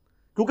ہے,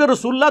 کیونکہ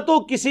رسول اللہ تو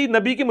کسی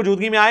نبی کی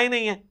موجودگی میں آئے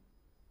نہیں ہے.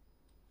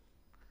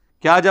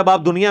 کیا جب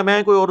آپ دنیا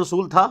میں کوئی اور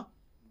رسول تھا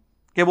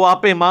کہ وہ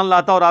آپ پہ ایمان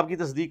لاتا اور آپ کی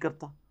تصدیق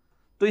کرتا؟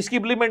 تو اس کی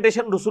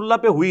امپلیمنٹیشن رسول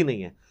اللہ پہ ہوئی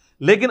نہیں ہے.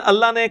 لیکن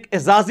اللہ نے ایک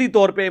اعزازی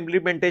طور پہ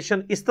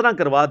امپلیمنٹیشن اس طرح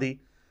کروا دی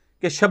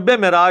کہ شب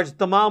معراج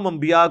تمام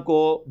انبیاء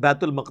کو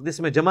بیت المقدس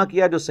میں جمع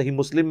کیا, جو صحیح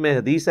مسلم میں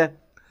حدیث ہے.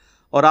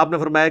 اور آپ نے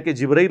فرمایا کہ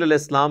جبرائیل علیہ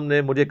السلام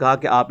نے مجھے کہا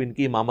کہ آپ ان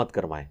کی امامت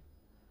کروائیں.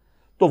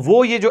 تو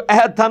وہ یہ جو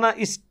عہد تھا نا,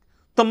 اس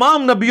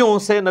تمام نبیوں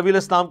سے نبی علیہ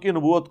السلام کی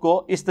نبوت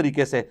کو اس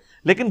طریقے سے.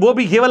 لیکن وہ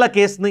بھی یہ والا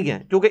کیس نہیں ہے,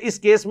 کیونکہ اس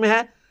کیس میں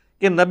ہے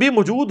کہ نبی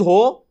موجود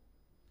ہو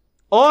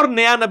اور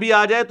نیا نبی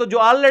آ جائے تو جو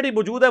آلریڈی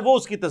موجود ہے وہ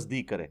اس کی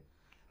تصدیق کرے.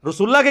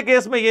 رسول اللہ کے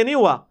کیس میں یہ نہیں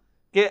ہوا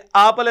کہ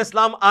آپ علیہ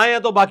السلام آئے ہیں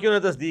تو باقیوں نے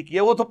تصدیق کی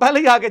ہے, وہ تو پہلے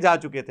ہی آگے جا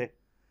چکے تھے.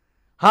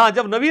 ہاں,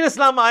 جب نبی علیہ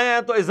السلام آئے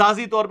ہیں تو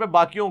اعزازی طور پہ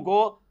باقیوں کو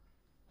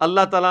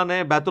اللہ تعالیٰ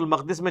نے بیت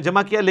المقدس میں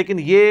جمع کیا. لیکن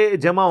یہ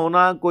جمع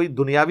ہونا کوئی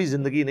دنیاوی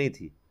زندگی نہیں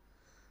تھی,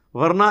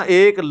 ورنہ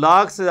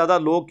 1,00,000 سے زیادہ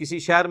لوگ کسی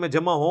شہر میں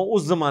جمع ہوں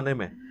اس زمانے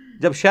میں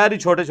جب شہر ہی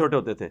چھوٹے چھوٹے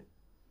ہوتے تھے.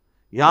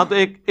 یہاں تو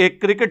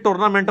ایک کرکٹ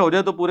ٹورنامنٹ ہو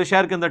جائے تو پورے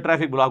شہر کے اندر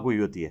ٹریفک بلاک ہوئی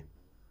ہوتی ہے.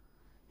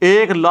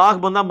 1,00,000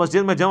 بندہ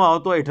مسجد میں جمع ہو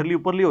تو اٹھرلی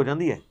اوپرلی ہو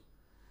جاتی ہے,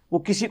 وہ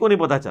کسی کو نہیں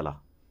پتا چلا.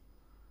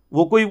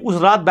 وہ کوئی اس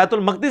رات بیت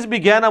المقدس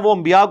بھی گیا نا, وہ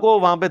انبیاء کو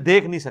وہاں پہ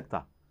دیکھ نہیں سکتا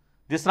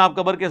جس طرح آپ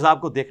قبر کے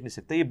عذاب کو دیکھ نہیں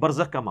سکتے. یہ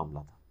برزخ کا معاملہ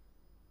تھا.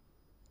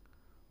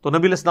 تو نبی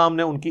علیہ السلام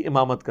نے ان کی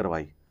امامت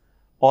کروائی,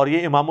 اور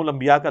یہ امام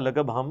الانبیاء کا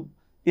لقب ہم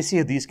اسی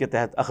حدیث کے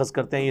تحت اخذ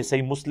کرتے ہیں. یہ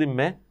صحیح مسلم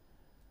میں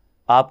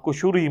آپ کو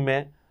شروع ہی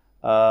میں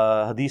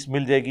حدیث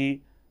مل جائے گی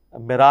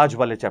معراج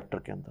والے چیپٹر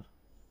کے اندر.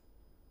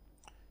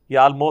 یہ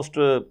آلموسٹ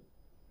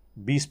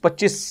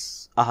 20-25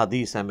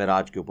 احادیث ہیں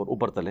معراج کے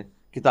اوپر تلے,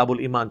 کتاب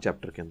الایمان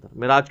چیپٹر کے اندر.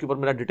 معراج کے اوپر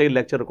میرا ڈیٹیل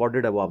لیکچر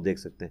ریکارڈڈ ہے, وہ آپ دیکھ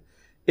سکتے ہیں.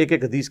 ایک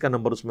ایک حدیث کا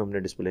نمبر اس میں ہم نے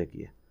ڈسپلے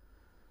کیا ہے.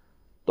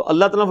 تو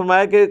اللہ تعالیٰ نے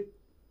فرمایا کہ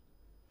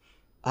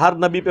ہر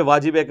نبی پہ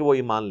واجب ہے کہ وہ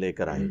ایمان لے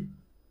کر آئے.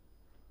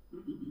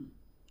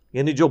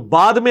 یعنی جو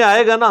بعد میں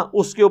آئے گا نا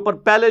اس کے اوپر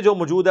پہلے جو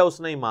موجود ہے اس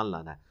نے ایمان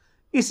لانا ہے.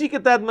 اسی کے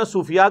تحت میں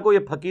صوفیاء کو یہ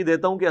پھکی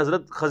دیتا ہوں کہ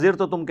حضرت خضر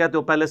تو تم کہتے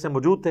ہو پہلے سے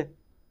موجود تھے.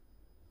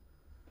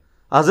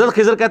 حضرت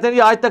خضر کہتے ہیں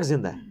یہ آج تک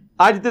زندہ ہے,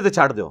 آج تھے تو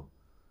چھاڑ دو.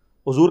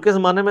 حضور کے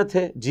زمانے میں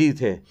تھے, جی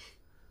تھے.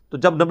 تو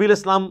جب نبی علیہ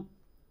السلام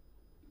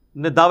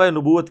نے دعوی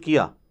نبوت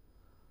کیا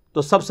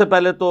تو سب سے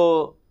پہلے تو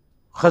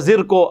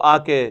خضر کو آ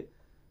کے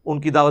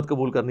ان کی دعوت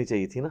قبول کرنی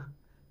چاہیے تھی نا,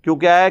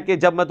 کیونکہ آیا کہ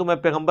جب میں تمہیں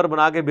پیغمبر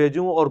بنا کے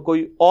بھیجوں اور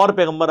کوئی اور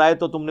پیغمبر آئے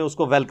تو تم نے اس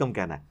کو ویلکم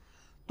کہنا ہے.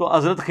 تو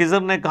حضرت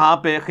خضر نے کہاں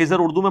پہ, خضر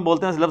اردو میں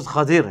بولتے ہیں لفظ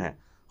خضر ہے,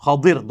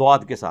 خضر دواد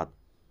کے ساتھ.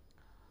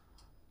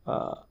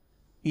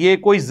 یہ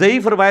کوئی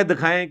ضعیف روایت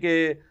دکھائیں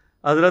کہ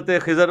حضرت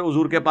خضر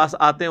حضور کے پاس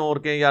آتے ہیں اور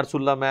کہیں یا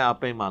رسول اللہ میں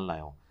آپ پہ ایمان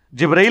لایا ہوں.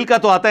 جبرائیل کا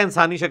تو آتا ہے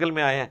انسانی شکل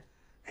میں آئے ہیں,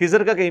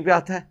 خضر کا کہیں پہ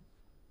آتا ہے.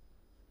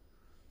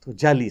 تو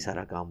جعلی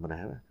سارا کام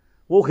بنایا ہوا ہے.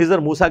 وہ خضر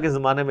موسیٰ کے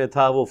زمانے میں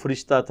تھا، وہ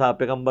فرشتہ تھا،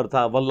 پیغمبر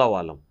تھا، واللہ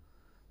عالم،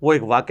 وہ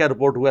ایک واقعہ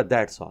رپورٹ ہوا،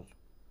 دیٹس آل.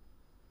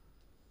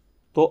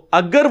 تو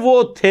اگر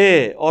وہ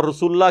تھے اور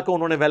رسول اللہ کو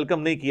انہوں نے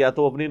ویلکم نہیں کیا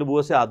تو وہ اپنی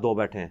نبوت سے ہاتھ دھو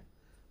بیٹھے ہیں.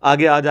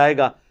 آگے آ جائے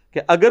گا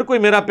کہ اگر کوئی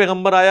میرا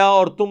پیغمبر آیا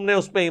اور تم نے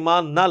اس پہ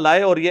ایمان نہ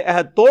لائے اور یہ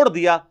عہد توڑ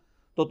دیا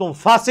تو تم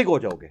فاسق ہو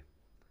جاؤ گے.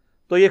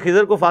 تو یہ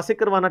خضر کو فاسق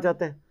کروانا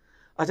چاہتے ہیں.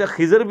 اچھا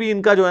خضر بھی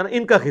ان کا جو ہے نا،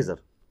 ان کا خضر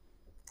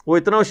وہ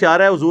اتنا ہوشیار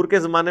ہے، حضور کے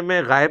زمانے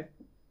میں غائب،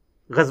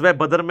 غزوہ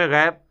بدر میں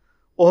غائب،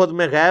 احد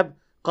میں غائب،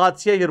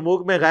 قادسیہ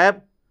یرموک میں غائب،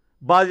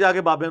 بعد جا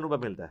کے بابے انہوں پہ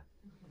ملتا ہے.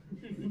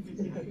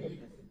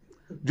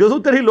 جو تو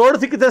تیری لوڑ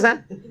تھی کتے سے،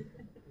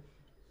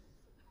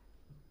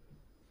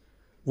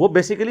 وہ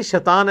بیسیکلی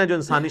شیطان ہے جو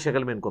انسانی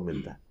شکل میں ان کو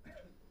ملتا ہے.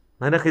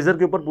 میں نے خضر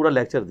کے اوپر پورا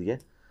لیکچر دیا ہے،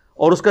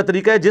 اور اس کا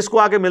طریقہ ہے جس کو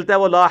آگے ملتا ہے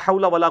وہ لا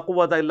حول ولا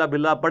قوت الا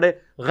باللہ پڑھے،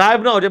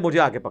 غائب نہ ہو جائے، مجھے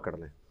آگے پکڑ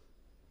لیں.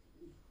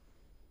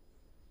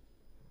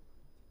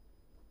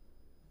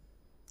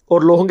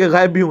 اور لوگوں کے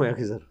غائب بھی ہوئے ہیں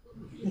خضر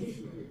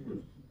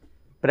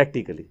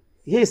پریکٹیکلی.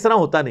 یہ اس طرح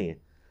ہوتا نہیں ہے.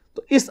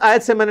 تو اس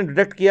آیت سے میں نے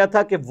ڈیڈکٹ کیا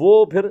تھا کہ وہ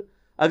پھر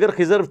اگر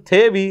خضر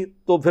تھے بھی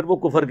تو پھر وہ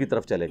کفر کی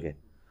طرف چلے گئے.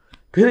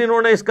 پھر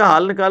انہوں نے اس کا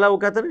حال نکالا، وہ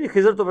کہتے ہیں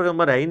خضر تو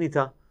پیغمبر ہے ہی نہیں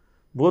تھا،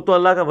 وہ تو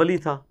اللہ کا ولی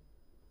تھا.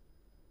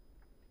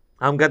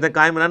 ہم کہتے ہیں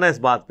قائم رہنا اس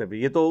بات پہ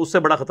بھی، یہ تو اس سے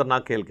بڑا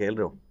خطرناک کھیل کھیل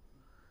رہے ہو.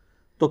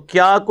 تو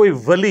کیا کوئی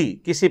ولی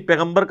کسی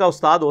پیغمبر کا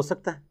استاد ہو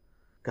سکتا ہے؟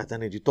 کہتے ہیں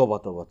نہیں جی، توبہ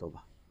توبہ توبہ.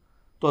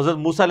 تو حضرت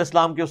موسیٰ علیہ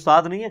السلام کے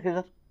استاد نہیں ہے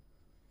خضر؟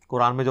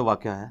 قرآن میں جو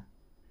واقعہ ہے،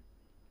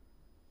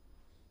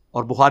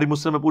 اور بخاری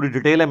مسلم میں پوری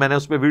ڈیٹیل ہے، میں نے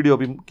اس پہ ویڈیو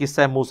بھی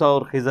قصہ موسیٰ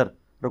اور خضر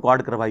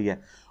ریکارڈ کروائی ہے.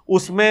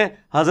 اس میں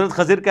حضرت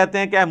خضر کہتے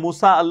ہیں کہ اے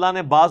موسیٰ، اللہ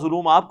نے بعض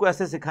علوم آپ کو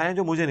ایسے سکھائے ہیں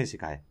جو مجھے نہیں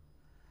سکھائے،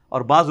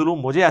 اور بعض علوم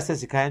مجھے ایسے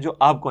سکھائے ہیں جو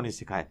آپ کو نہیں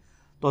سکھائے.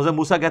 تو حضرت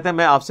موسیٰ کہتے ہیں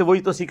میں آپ سے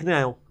وہی تو سیکھنے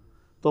آیا ہوں.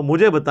 تو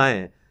مجھے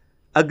بتائیں،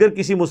 اگر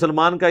کسی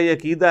مسلمان کا یہ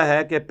عقیدہ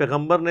ہے کہ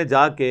پیغمبر نے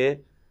جا کے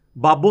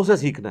بابوں سے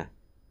سیکھنا ہے،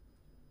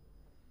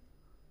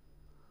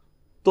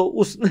 تو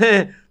اس نے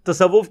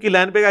تصوف کی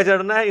لائن پہ کیا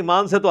چڑھنا ہے؟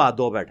 ایمان سے تو ہاتھ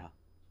دھو بیٹھا.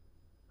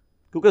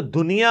 کیونکہ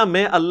دنیا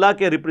میں اللہ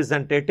کے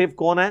ریپرزینٹیٹو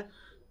کون ہے؟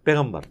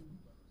 پیغمبر.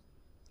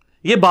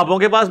 یہ بابوں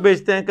کے پاس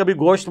بیچتے ہیں کبھی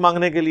گوشت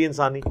مانگنے کے لیے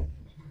انسانی.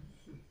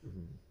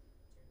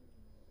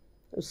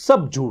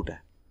 سب جھوٹ ہے.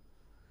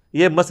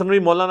 یہ مثنوی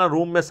مولانا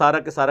روم میں سارا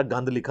کے سارا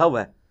گند لکھا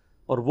ہوا ہے،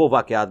 اور وہ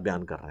واقعات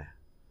بیان کر رہے ہیں،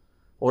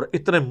 اور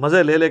اتنے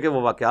مزے لے لے کے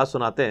وہ واقعات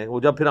سناتے ہیں. وہ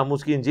جب پھر ہم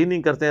اس کی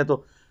انجینئرنگ کرتے ہیں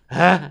تو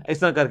اس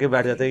طرح کر کے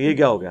بیٹھ جاتے ہیں. یہ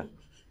کیا ہو گیا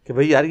کہ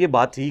بھئی یار یہ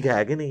بات ٹھیک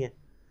ہے کہ نہیں ہے؟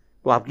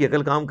 تو آپ کی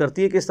عقل کام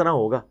کرتی ہے کہ اس طرح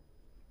ہوگا؟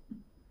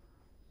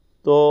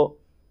 تو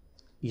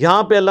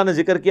یہاں پہ اللہ نے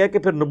ذکر کیا کہ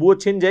پھر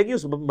نبوت چھن جائے گی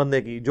اس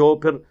بندے کی جو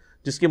پھر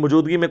جس کی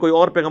موجودگی میں کوئی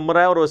اور پیغمبر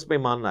آیا اور اس پہ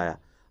ایمان لایا.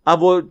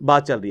 اب وہ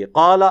بات چل رہی ہے.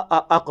 قال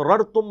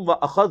اقررتم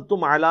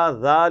واخذتم علی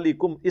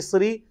ذالکم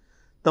اسری،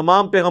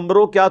 تمام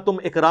پیغمبروں کیا تم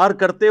اقرار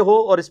کرتے ہو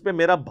اور اس پہ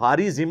میرا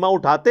بھاری ذمہ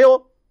اٹھاتے ہو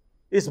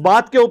اس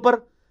بات کے اوپر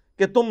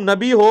کہ تم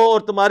نبی ہو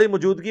اور تمہاری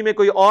موجودگی میں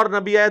کوئی اور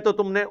نبی آئے تو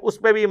تم نے اس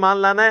پہ بھی ایمان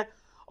لانا ہے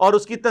اور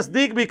اس کی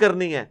تصدیق بھی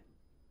کرنی ہے.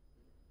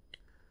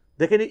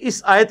 دیکھیں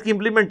اس آیت کی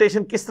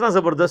امپلیمنٹیشن کس طرح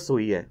زبردست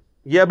ہوئی ہے.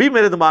 یہ ابھی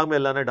میرے دماغ میں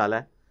اللہ نے ڈالا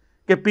ہے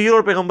کہ پیر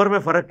اور پیغمبر میں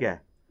فرق کیا ہے.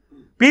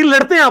 پیر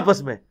لڑتے ہیں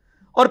آپس میں،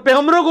 اور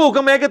پیغمبروں کو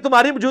حکم ہے کہ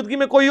تمہاری موجودگی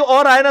میں کوئی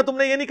اور آئے نا، تم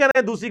نے یہ نہیں کہنا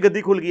ہے دوسری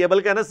گدی کھل گئی ہے،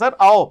 بلکہ کہنا سر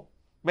آؤ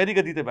میری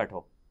گدی تے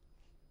بیٹھو،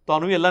 تو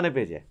انہوں اللہ نے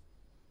بھیجا ہے.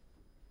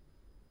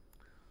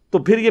 تو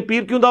پھر یہ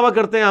پیر کیوں دعویٰ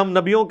کرتے ہیں ہم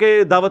نبیوں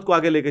کے دعوت کو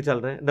آگے لے کے چل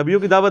رہے ہیں؟ نبیوں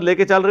کی دعوت لے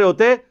کے چل رہے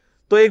ہوتے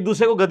تو ایک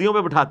دوسرے کو گدیوں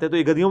میں بٹھاتے. تو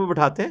یہ گدیوں میں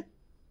بٹھاتے ہیں،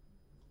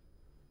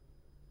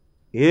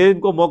 یہ ان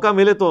کو موقع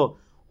ملے تو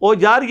او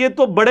یار یہ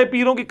تو بڑے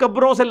پیروں کی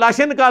قبروں سے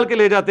لاشیں نکال کے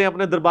لے جاتے ہیں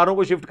اپنے درباروں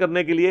کو شفٹ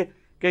کرنے کے لیے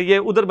کہ یہ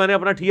ادھر میں نے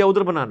اپنا ٹھیا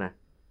ادھر بنانا ہے.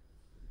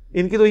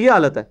 ان کی تو یہ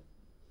حالت ہے.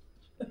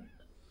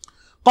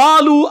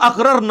 قالوا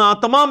اقررنا،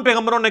 تمام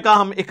پیغمبروں نے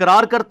کہا ہم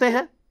اقرار کرتے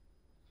ہیں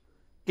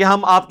کہ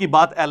ہم آپ کی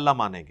بات اے اللہ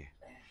مانیں گے.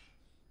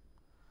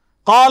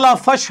 قال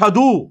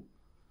فاشهدوا،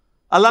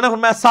 اللہ نے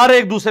فرمایا سارے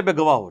ایک دوسرے پہ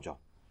گواہ ہو جاؤ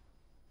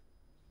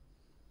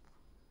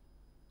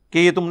کہ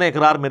یہ تم نے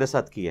اقرار میرے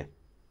ساتھ کیا ہے.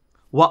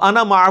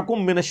 وَأَنَا مَعَكُمْ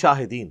مِنَ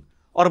الشَّاهِدِينَ،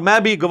 اور میں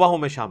بھی گواہوں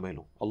میں شامل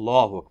ہوں.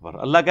 اللہ اکبر.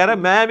 اللہ کہہ رہے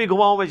ہیں میں بھی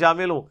گواہوں میں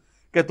شامل ہوں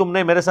کہ تم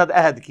نے میرے ساتھ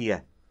عہد کیا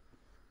ہے.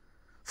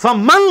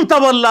 فَمَن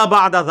تَوَلَّى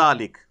بَعْدَ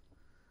ذَلِكَ،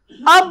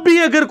 اب بھی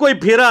اگر کوئی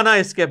پھیرا نہ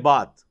اس کے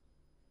بعد،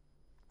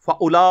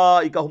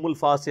 فَأُولَئِكَ هُمُ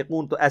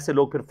الْفَاسِقُونَ، تو ایسے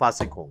لوگ پھر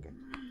فاسق ہوں گے.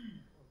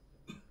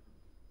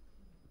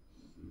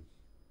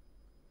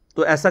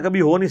 تو ایسا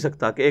کبھی ہو نہیں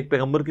سکتا کہ ایک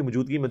پیغمبر کی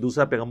موجودگی میں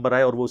دوسرا پیغمبر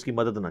آئے اور وہ اس کی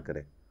مدد نہ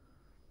کرے،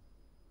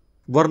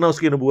 ورنہ اس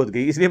کی نبوت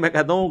گئی. اس لیے میں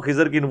کہتا ہوں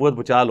خضر کی نبوت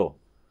بچا لو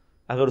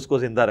اگر اس کو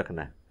زندہ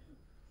رکھنا ہے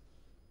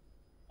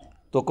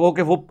تو کہو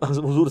کہ وہ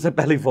حضور سے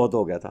پہلے ہی فوت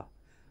ہو گیا تھا،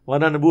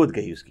 ورنہ نبوت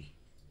گئی اس کی.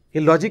 یہ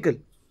لاجیکل.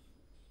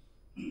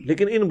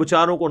 لیکن ان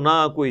بچاروں کو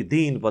نہ کوئی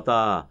دین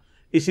پتا،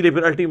 اسی لیے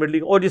پھر الٹیمیٹلی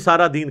اور جی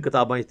سارا دین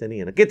کتاباں ہی نہیں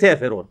ہے نا، کتنے ہے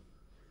پھر؟ اور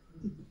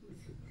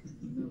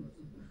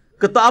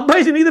کتاباں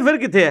ہی نہیں تو پھر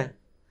کتنے ہے؟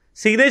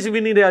 سینے چ بھی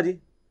نہیں رہا جی.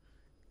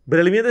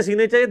 بریلویاں دے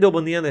سینے چاہیے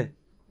دیوبندیاں دے،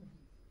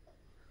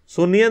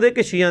 سنیاں دے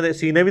کہ شیعہ دے،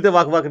 سینے بھی تو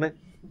وق وق نے.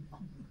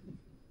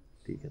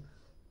 ٹھیک ہے نا.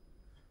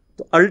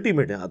 تو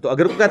الٹیمیٹ ہے. تو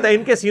اگر کوئی کہتا ہے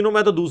ان کے سینوں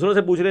میں، تو دوسروں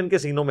سے پوچھ رہے ہیں ان کے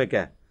سینوں میں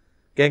کیا ہے.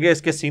 کہیں گے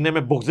اس کے سینے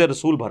میں بغض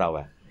رسول بھرا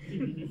ہوا ہے،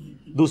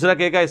 دوسرا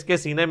کہے گا اس کے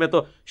سینے میں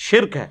تو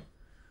شرک ہے،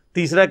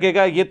 تیسرا کہے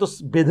گا یہ تو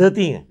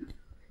بدعتی ہیں۔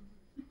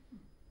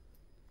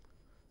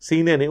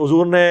 سینے نہیں،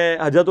 حضور نے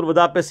حجۃ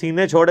الوداع پہ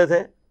سینے چھوڑے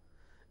تھے،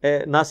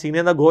 نہ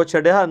سینے دا گوشت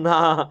چھڑیا، نہ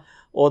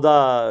او دا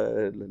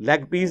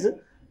لیگ پیس،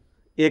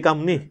 ایک ہم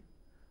نہیں۔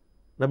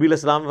 نبی علیہ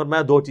السلام نے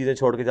فرمایا 2 چیزیں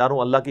چھوڑ کے جا رہا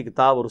ہوں، اللہ کی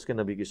کتاب اور اس کے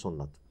نبی کی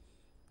سنت،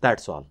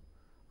 دیٹس آل۔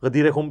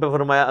 غدیر خم پہ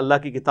فرمایا اللہ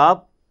کی کتاب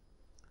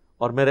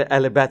اور میرے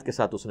اہل بیت کے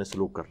ساتھ اس نے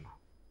سلوک کرنا،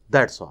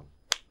 دیٹس آل۔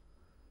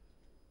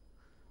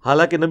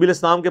 حالانکہ نبی علیہ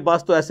السلام کے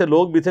پاس تو ایسے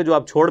لوگ بھی تھے جو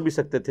آپ چھوڑ بھی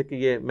سکتے تھے کہ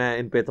یہ میں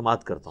ان پہ اعتماد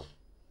کرتا ہوں،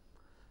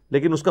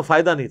 لیکن اس کا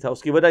فائدہ نہیں تھا۔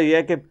 اس کی وجہ یہ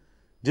ہے کہ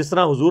جس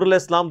طرح حضور علیہ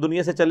السلام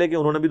دنیا سے چلے گئے،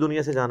 انہوں نے بھی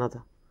دنیا سے جانا تھا،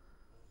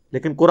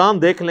 لیکن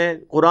قرآن دیکھ لیں،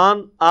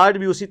 قرآن آج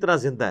بھی اسی طرح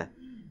زندہ ہے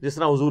جس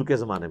طرح حضور کے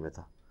زمانے میں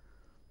تھا۔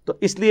 تو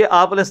اس لیے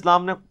آپ علیہ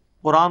السلام نے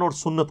قرآن اور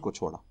سنت کو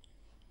چھوڑا۔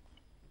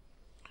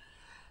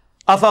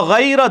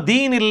 افغیر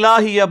دین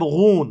اللہ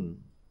یبغون،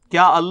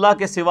 کیا اللہ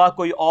کے سوا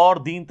کوئی اور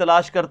دین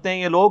تلاش کرتے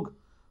ہیں یہ لوگ؟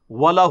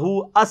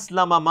 وَلَهُ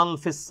أَسْلَمَ مَنْ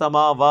فِي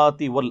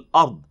السَّمَاوَاتِ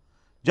وَالْأَرْضِ،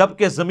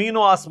 جبکہ زمین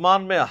و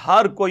آسمان میں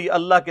ہر کوئی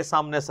اللہ کے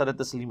سامنے سر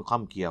تسلیم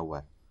خم کیا ہوا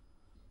ہے۔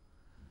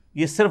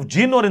 یہ صرف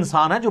جن اور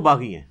انسان ہیں جو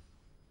باغی ہیں۔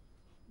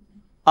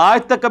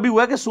 آج تک کبھی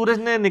ہوا ہے کہ سورج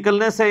نے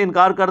نکلنے سے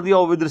انکار کر دیا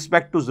ود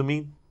رسپیکٹ ٹو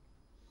زمین؟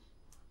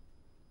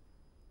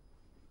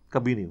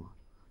 کبھی نہیں ہوا۔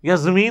 یا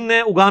زمین نے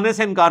اگانے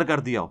سے انکار کر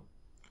دیا ہو؟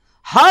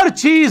 ہر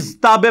چیز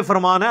تابع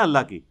فرمان ہے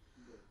اللہ کی،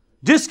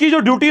 جس کی جو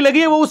ڈیوٹی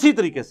لگی ہے وہ اسی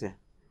طریقے سے ہے۔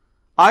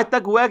 آج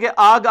تک ہوا ہے کہ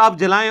آگ آپ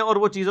جلائیں اور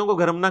وہ چیزوں کو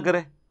گرم نہ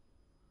کرے؟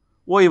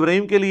 وہ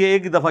ابراہیم کے لیے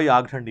ایک دفعہ یہ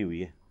آگ ٹھنڈی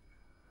ہوئی ہے،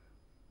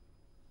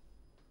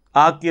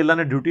 آگ کی اللہ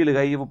نے ڈیوٹی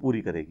لگائی ہے، وہ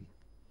پوری کرے گی۔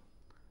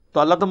 تو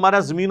اللہ تمہارا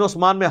زمین و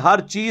آسمان میں ہر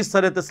چیز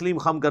سر تسلیم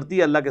خم کرتی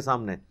ہے اللہ کے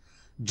سامنے۔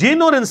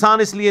 جن اور انسان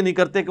اس لیے نہیں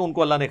کرتے کہ ان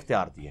کو اللہ نے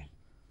اختیار دیا ہے۔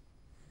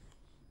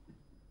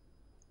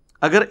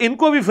 اگر ان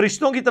کو بھی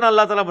فرشتوں کی طرح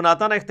اللہ تعالیٰ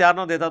بناتا نہ، اختیار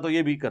نہ دیتا، تو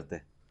یہ بھی کرتے۔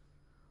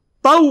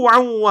 طوعا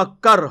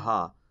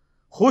وکرہا،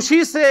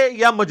 خوشی سے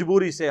یا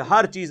مجبوری سے،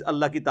 ہر چیز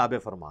اللہ کی تابع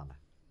فرمان ہے۔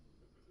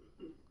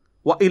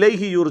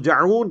 وَإِلَيْهِ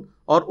يُرْجَعُونَ،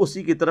 اور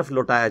اسی کی طرف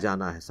لوٹایا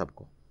جانا ہے سب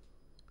کو۔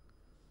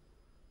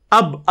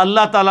 اب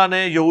اللہ تعالیٰ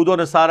نے یہود و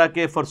نصارہ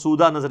کے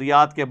فرسودہ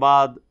نظریات کے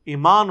بعد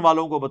ایمان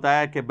والوں کو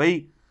بتایا کہ بھئی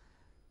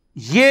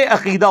یہ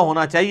عقیدہ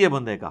ہونا چاہیے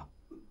بندے کا،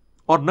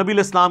 اور نبی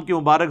علیہ السلام کی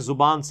مبارک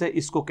زبان سے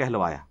اس کو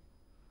کہلوایا۔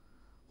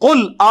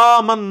 قُلْ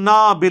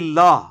آمَنَّا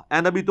بِاللَّهِ،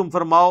 اے نبی تم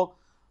فرماؤ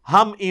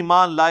ہم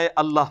ایمان لائے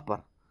اللہ پر،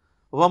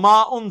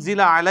 وما انزل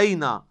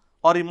علینا،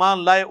 اور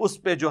ایمان لائے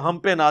اس پہ جو ہم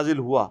پہ نازل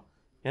ہوا،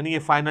 یعنی یہ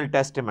فائنل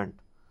ٹیسٹمنٹ،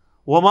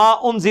 وما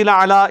انزل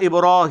علی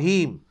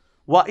ابراہیم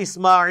و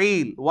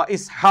اسماعیل و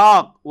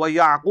اسحاق و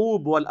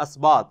یعقوب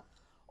والاسباط،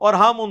 اور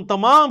ہم ان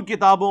تمام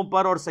کتابوں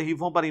پر اور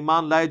صحیفوں پر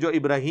ایمان لائے جو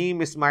ابراہیم،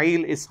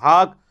 اسماعیل،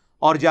 اسحاق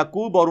اور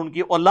یعقوب اور ان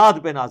کی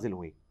اولاد پہ نازل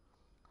ہوئی۔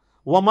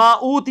 وما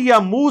اوتی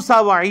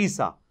موسیٰ و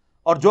عیسیٰ،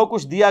 اور جو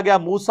کچھ دیا گیا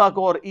موسیٰ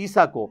کو اور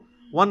عیسیٰ کو،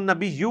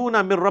 والنبیون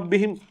من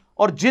ربہم،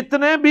 اور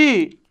جتنے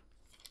بھی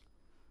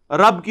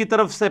رب کی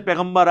طرف سے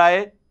پیغمبر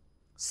آئے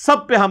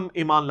سب پہ ہم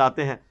ایمان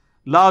لاتے ہیں۔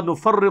 لا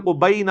نفرق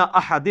بین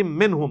احد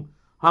منہم،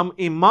 ہم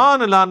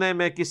ایمان لانے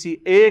میں کسی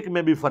ایک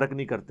میں بھی فرق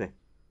نہیں کرتے۔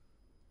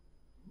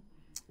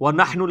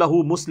 وَنَحْنُ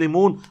لَهُ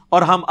مُسْلِمُونَ،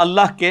 اور ہم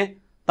اللہ کے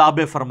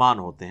تابع فرمان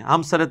ہوتے ہیں،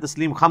 ہم سر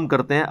تسلیم خم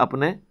کرتے ہیں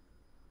اپنے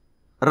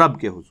رب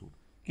کے حضور،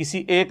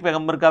 کسی ایک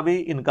پیغمبر کا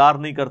بھی انکار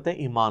نہیں کرتے،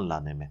 ایمان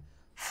لانے میں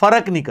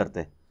فرق نہیں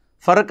کرتے۔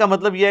 فرق کا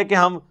مطلب یہ ہے کہ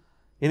ہم،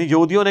 یعنی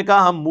یہودیوں نے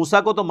کہا ہم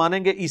موسیٰ کو تو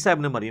مانیں گے، عیسیٰ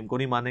ابن مریم کو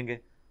نہیں مانیں گے،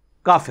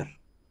 کافر۔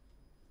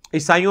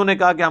 عیسائیوں نے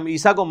کہا کہ ہم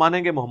عیسیٰ کو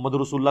مانیں گے، محمد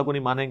رسول اللہ کو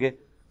نہیں مانیں گے،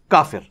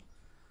 کافر۔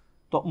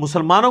 تو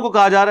مسلمانوں کو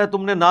کہا جا رہا ہے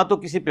تم نے نہ تو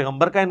کسی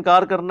پیغمبر کا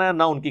انکار کرنا ہے،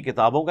 نہ ان کی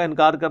کتابوں کا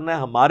انکار کرنا ہے۔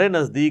 ہمارے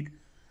نزدیک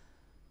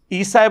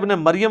عیسیٰ ابن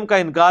مریم کا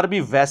انکار بھی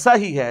ویسا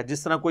ہی ہے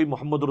جس طرح کوئی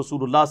محمد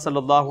رسول اللہ صلی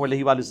اللہ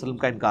علیہ وآلہ وسلم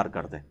کا انکار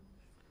کر دے،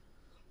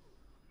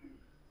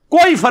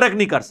 کوئی فرق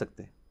نہیں کر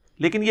سکتے۔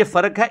 لیکن یہ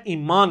فرق ہے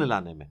ایمان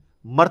لانے میں،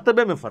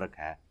 مرتبے میں فرق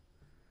ہے۔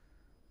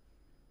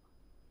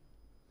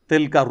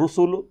 تلک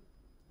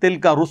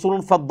رسل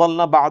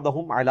فضلنا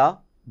بعضهم علی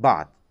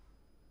بعض،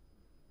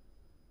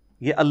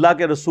 یہ اللہ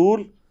کے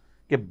رسول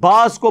کہ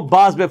بعض کو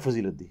بعض پہ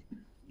فضیلت دی۔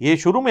 یہ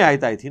شروع میں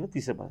آیت آئی تھی نا،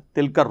 تیسرے بار،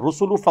 تلک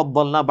الرسل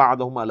فضلنا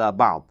بعضهم علی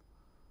بعض،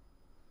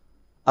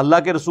 اللہ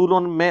کے رسولوں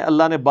میں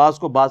اللہ نے بعض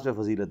کو بعض پہ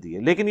فضیلت دی ہے۔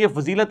 لیکن یہ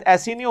فضیلت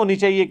ایسی نہیں ہونی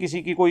چاہیے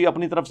کسی کی کوئی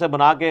اپنی طرف سے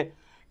بنا کے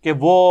کہ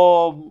وہ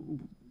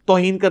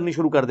توہین کرنی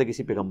شروع کر دے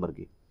کسی پیغمبر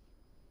کی۔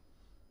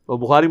 اور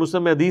بخاری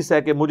مسلم میں حدیث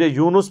ہے کہ مجھے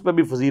یونس پہ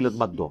بھی فضیلت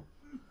مت دو،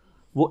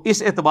 وہ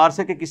اس اعتبار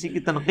سے کہ کسی کی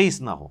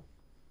تنقیص نہ ہو،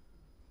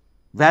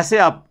 ویسے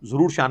آپ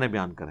ضرور شان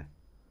بیان کریں۔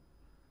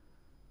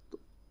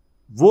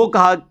 وہ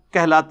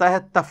کہلاتا ہے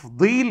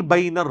تفضیل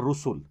بین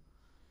الرسل،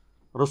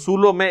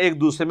 رسولوں میں ایک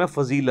دوسرے میں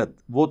فضیلت،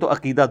 وہ تو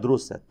عقیدہ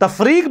درست ہے۔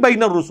 تفریق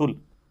بین الرسل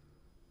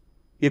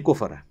یہ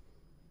کفر ہے۔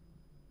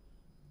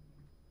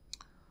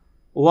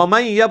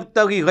 وَمَن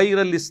يَبْتَغِ غَيْرَ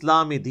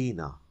الْإِسْلَامِ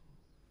دِينًا،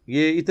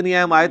 یہ اتنی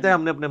اہم آیت ہے،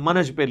 ہم نے اپنے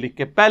منہج پہ لکھ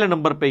کے پہلے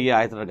نمبر پہ یہ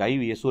آیت لگائی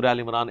ہوئی ہے، سورہ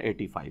آل-عمران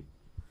 85۔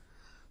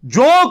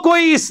 جو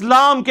کوئی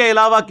اسلام کے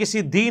علاوہ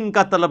کسی دین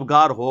کا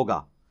طلبگار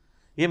ہوگا،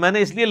 یہ میں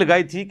نے اس لیے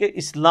لگائی تھی کہ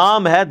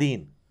اسلام ہے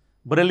دین.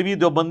 بریلوی،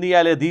 دیوبندی،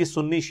 اہل حدیث،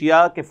 سنی،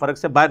 شیعہ کے فرق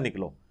سے باہر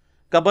نکلو.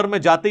 قبر میں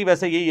جاتے ہی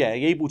ویسے یہی ہے،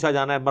 یہی پوچھا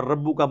جانا ہے من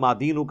ربو کا، ما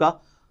دینو کا،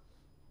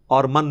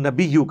 اور من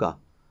نبیو کا.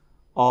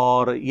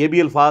 اور یہ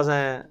بھی الفاظ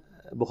ہیں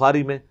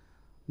بخاری میں،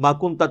 ما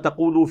کنت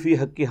تقول فی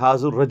حق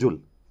ھذا الرجل،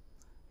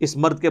 اس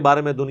مرد کے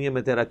بارے میں دنیا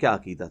میں تیرا کیا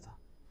عقیدہ تھا.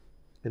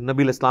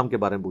 نبی الاسلام کے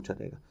بارے میں پوچھا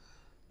جائے گا.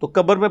 تو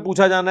قبر میں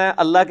پوچھا جانا ہے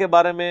اللہ کے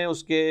بارے میں،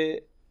 اس کے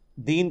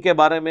دین کے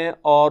بارے میں،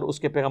 اور اس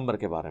کے پیغمبر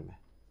کے بارے میں.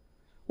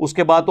 اس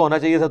کے بعد تو ہونا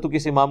چاہیے تھا تو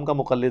کس امام کا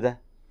مقلد ہے.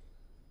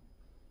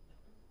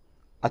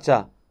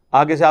 اچھا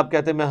آگے سے آپ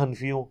کہتے ہیں میں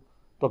حنفی ہوں،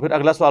 تو پھر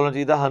اگلا سوال ہونا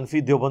چاہیے تھا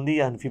حنفی دیوبندی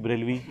یا حنفی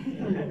بریلوی.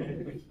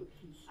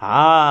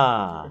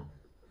 ہاں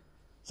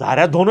ظاہر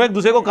ہے دونوں ایک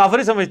دوسرے کو کافر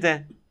ہی سمجھتے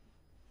ہیں،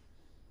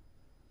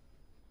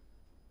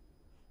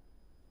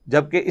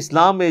 جبکہ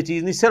اسلام میں یہ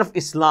چیز نہیں، صرف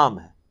اسلام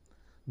ہے.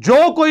 جو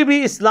کوئی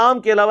بھی اسلام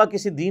کے علاوہ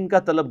کسی دین کا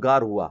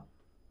طلبگار ہوا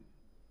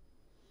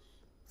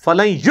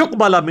فَلَن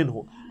يُقْبَلَ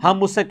مِنْهُ،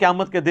 ہم اس سے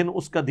قیامت کے دن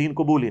اس کا دین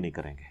قبول ہی نہیں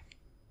کریں گے.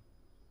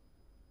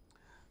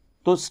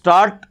 تو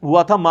سٹارٹ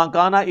ہوا تھا مَا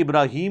كَانَ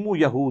إِبْرَاهِيمُ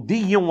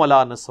يَهُودِيًّا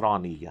وَلَا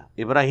نَصْرَانِيًّا،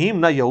 ابراہیم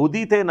نہ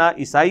یہودی تھے، نہ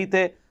عیسائی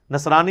تھے،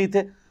 نصرانی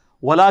تھے.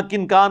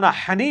 وَلَكِنْ كَانَ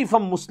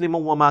حَنِيفًا مُسْلِمًا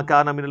وَمَا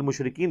كَانَ مِنَ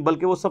الْمُشْرِكِينَ،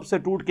 بلکہ وہ سب سے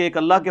ٹوٹ کے ایک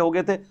اللہ کے ہو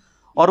گئے تھے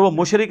اور وہ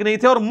مشرک نہیں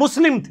تھے اور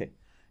مسلم تھے.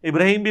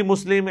 ابراہیم بھی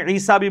مسلم،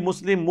 عیسیٰ بھی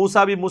مسلم،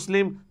 موسیٰ بھی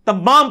مسلم،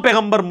 تمام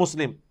پیغمبر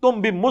مسلم،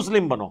 تم بھی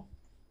مسلم بنو.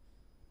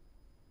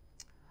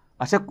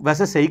 اچھا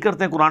ویسے صحیح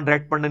کرتے ہیں، قرآن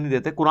ڈائریکٹ پڑھنے نہیں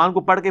دیتے. قرآن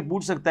کو پڑھ کے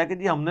پوچھ سکتا ہے کہ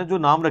جی ہم نے جو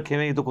نام رکھے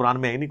ہوئے یہ تو قرآن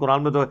میں ہے ہی نہیں.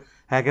 قرآن میں تو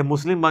ہے کہ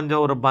مسلم بن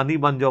جاؤ، ربانی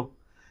بن جاؤ،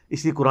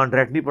 اس لیے قرآن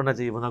ڈائریکٹ نہیں پڑھنا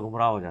چاہیے ورنہ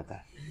گمراہ ہو جاتا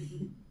ہے.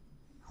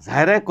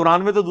 ظاہر ہے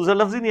قرآن میں تو دوسرا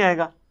لفظ ہی نہیں آئے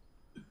گا.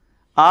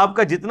 آپ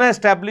کا جتنا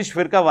اسٹیبلش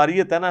فرقہ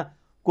واریت ہے نا،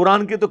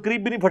 قرآن کے تو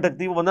قریب بھی نہیں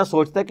پھٹکتی. وہ بندہ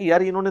سوچتا ہے کہ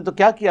یار انہوں نے تو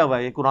کیا کیا ہوا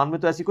ہے، یہ قرآن میں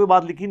تو ایسی کوئی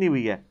بات لکھی نہیں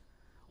ہوئی ہے،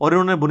 اور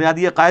انہوں نے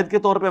بنیادی عقائد کے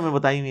طور پہ ہمیں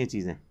بتائی ہوئی یہ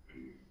چیزیں.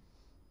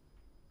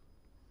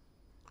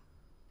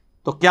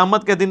 تو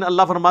قیامت کے دن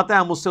اللہ فرماتا ہے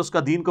ہم اس سے اس کا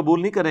دین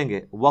قبول نہیں کریں گے.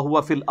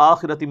 وَهُوَ فِي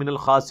الْآخِرَةِ مِنَ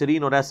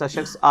الْخَاسِرِينَ، اور ایسا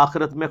شخص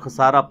آخرت میں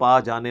خسارہ پا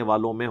جانے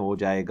والوں میں ہو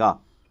جائے گا.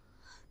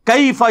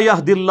 کیف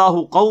یہدی اللہ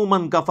قوما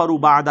کفروا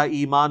بعد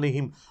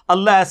ایمانہم،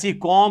 اللہ ایسی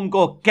قوم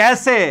کو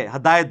کیسے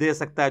ہدایت دے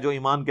سکتا ہے جو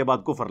ایمان کے بعد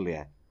کفر لے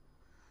آئے.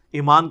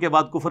 ایمان کے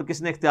بعد کفر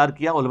کس نے اختیار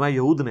کیا؟ علماء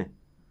یہود نے.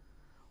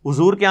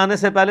 حضور کے آنے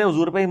سے پہلے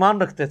حضور پہ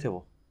ایمان رکھتے تھے وہ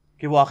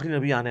کہ وہ آخری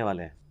نبی آنے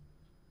والے ہیں،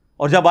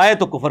 اور جب آئے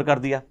تو کفر کر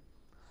دیا.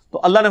 تو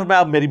اللہ نے فرمایا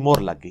اب میری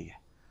مہر لگ گئی ہے،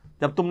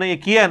 جب تم نے یہ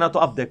کیا ہے نا تو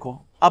اب دیکھو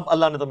اب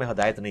اللہ نے تمہیں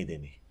ہدایت نہیں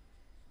دینی.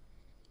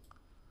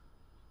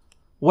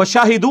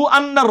 وَشَهِدُوا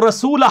أَنَّ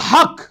الرَّسُولَ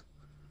حق،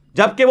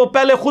 جبکہ وہ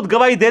پہلے خود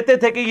گواہی دیتے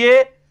تھے کہ یہ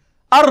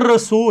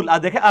الرسول،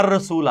 دیکھیں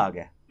الرسول آ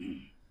گیا.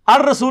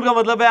 الرسول کا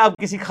مطلب ہے اب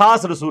کسی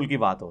خاص رسول کی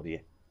بات ہو رہی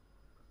ہے،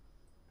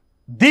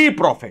 دی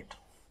پروفٹ،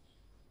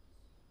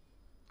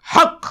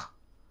 حق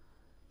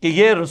کہ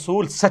یہ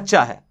رسول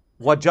سچا ہے.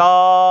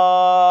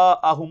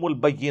 وَجَاءَهُمُ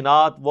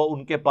الْبَيِّنَاتُ، وہ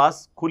ان کے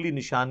پاس کھلی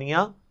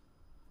نشانیاں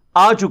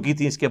آ چکی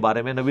تھی اس کے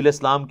بارے میں. نبی علیہ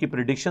السلام کی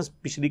پریڈکشنز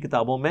پچھلی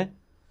کتابوں میں،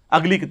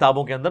 اگلی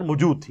کتابوں کے اندر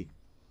موجود تھی.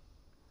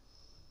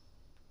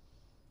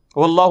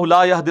 واللہ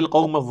لا یہدی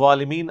القوم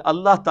الظالمین،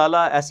 اللہ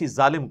تعالیٰ ایسی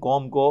ظالم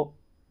قوم کو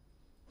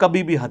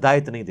کبھی بھی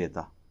ہدایت نہیں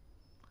دیتا.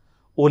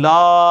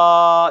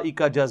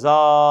 اولئک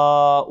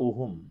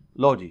جزاؤہم،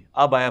 لو جی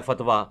اب آیا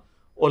فتویٰ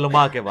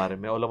علماء کے بارے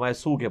میں، علماء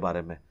سو کے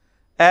بارے میں.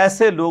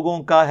 ایسے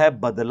لوگوں کا ہے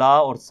بدلہ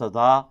اور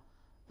سزا،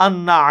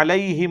 ان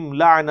علیہم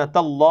لعنت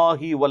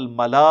اللہ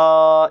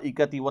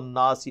والملائکۃ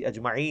والناس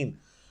اجمعین،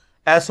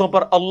 ایسوں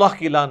پر اللہ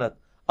کی لعنت،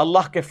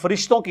 اللہ کے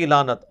فرشتوں کی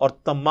لعنت اور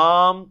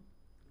تمام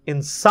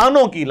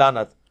انسانوں کی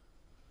لعنت.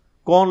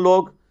 کون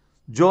لوگ؟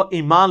 جو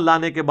ایمان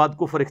لانے کے بعد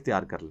کفر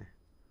اختیار کر لیں.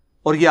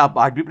 اور یہ آپ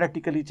آج بھی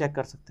پریکٹیکلی چیک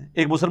کر سکتے ہیں.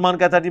 ایک مسلمان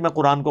کہتا ہے جی میں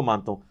قرآن کو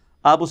مانتا ہوں،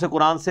 آپ اسے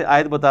قرآن سے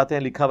آیت بتاتے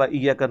ہیں لکھا ہوا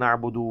ایاک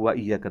نعبد و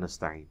ایاک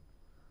نستعین،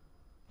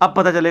 اب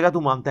پتہ چلے گا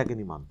تو مانتا ہے کہ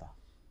نہیں مانتا.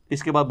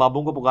 اس کے بعد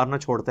بابوں کو پکارنا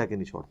چھوڑتا ہے کہ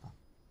نہیں چھوڑتا.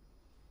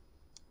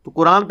 تو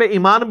قرآن پہ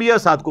ایمان بھی ہے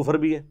ساتھ کفر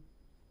بھی ہے.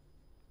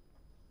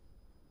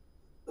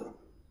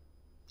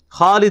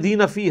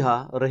 خالدین فیہا،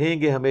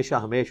 رہیں گے ہمیشہ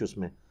ہمیش اس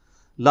میں.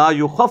 لا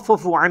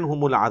یخفف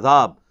عنہم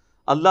العذاب،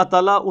 اللہ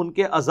تعالیٰ ان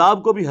کے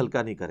عذاب کو بھی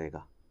ہلکا نہیں کرے گا.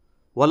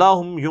 ولا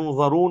هم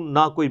ینظرون، نہ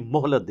کوئی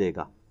مہلت دے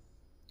گا.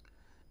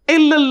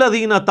 الا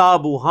الذین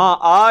تابوا، ہاں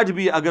آج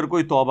بھی اگر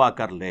کوئی توبہ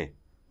کر لے،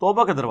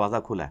 توبہ کا دروازہ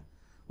کھلا ہے.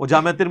 وہ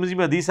جامع ترمذی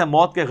میں حدیث ہے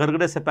موت کے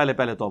غرغرے سے پہلے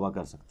پہلے توبہ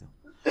کر سکتے ہو،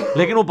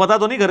 لیکن وہ پتہ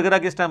تو نہیں غرغرہ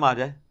کس ٹائم آ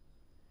جائے،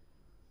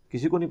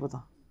 کسی کو نہیں پتا.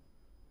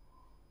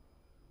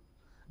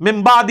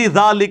 من بعد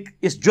ذالک،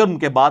 اس جرم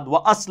کے بعد،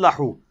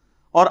 واصلحوا،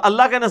 اور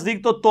اللہ کے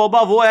نزدیک تو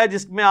توبہ وہ ہے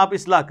جس میں آپ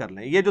اصلاح کر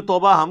لیں. یہ جو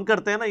توبہ ہم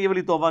کرتے ہیں نا یہ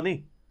والی توبہ نہیں،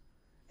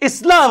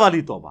 اصلاح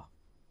والی توبہ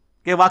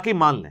کہ واقعی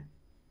مان لیں.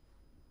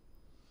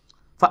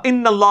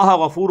 فإن اللہ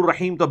غفور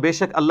رحیم، تو بے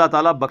شک اللہ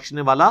تعالیٰ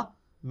بخشنے والا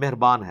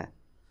مہربان ہے.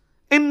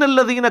 ان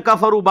الذین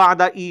کفروا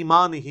بعد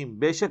ایمانہم،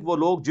 بے شک وہ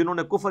لوگ جنہوں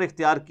نے کفر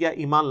اختیار کیا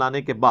ایمان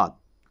لانے کے بعد،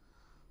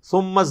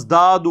 ثم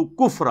ازدادوا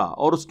کفرا،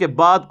 اور اس کے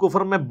بعد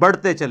کفر میں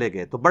بڑھتے چلے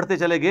گئے. تو بڑھتے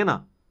چلے گئے نا،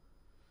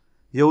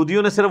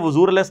 یہودیوں نے صرف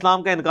حضور علیہ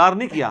السلام کا انکار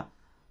نہیں کیا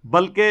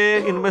بلکہ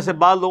ان میں سے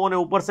بعض لوگوں نے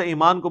اوپر سے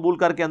ایمان قبول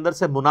کر کے اندر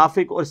سے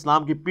منافق اور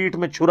اسلام کی پیٹھ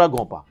میں چھرا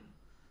گھونپا،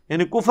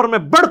 یعنی کفر میں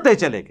بڑھتے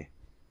چلے گئے۔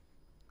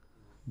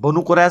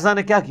 بنو قریظہ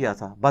نے کیا کیا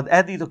تھا؟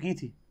 بدعہدی تو کی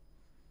تھی۔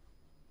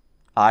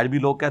 آج بھی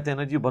لوگ کہتے ہیں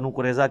نا جی بنو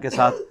قریظہ کے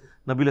ساتھ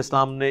نبی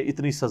الاسلام نے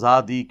اتنی سزا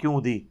دی،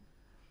 کیوں دی؟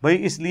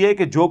 بھائی اس لیے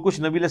کہ جو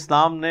کچھ نبی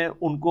الاسلام نے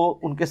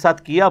ان کے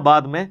ساتھ کیا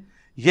بعد میں،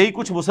 یہی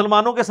کچھ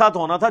مسلمانوں کے ساتھ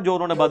ہونا تھا جو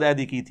انہوں نے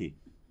بدعہدی کی تھی۔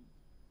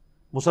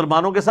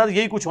 مسلمانوں کے ساتھ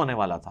یہی کچھ ہونے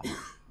والا تھا،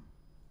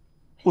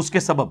 اس کے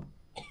سبب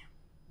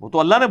وہ تو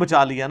اللہ نے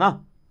بچا لیا نا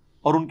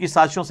اور ان کی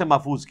سازشوں سے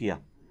محفوظ کیا۔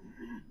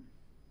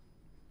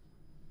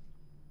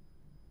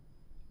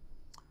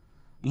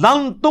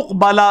 لن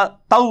تقبل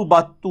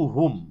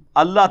توبتہم،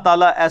 اللہ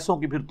تعالیٰ ایسوں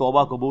کی پھر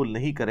توبہ قبول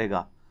نہیں کرے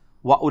گا۔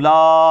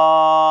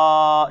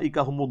 وَأُولَئِكَ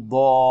هُمُ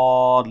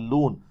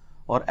الضَّالُّونَ،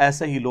 اور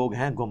ایسے ہی لوگ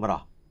ہیں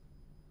گمراہ۔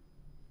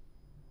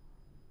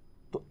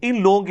 تو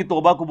ان لوگوں کی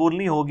توبہ قبول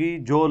نہیں ہوگی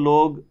جو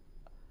لوگ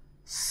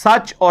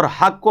سچ اور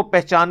حق کو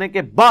پہچانے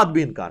کے بعد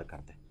بھی انکار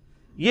کرتے ہیں۔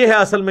 یہ ہے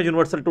اصل میں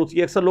یونیورسل ٹروتھ۔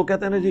 یہ اکثر لوگ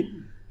کہتے ہیں نا جی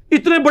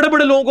اتنے بڑے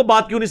بڑے لوگوں کو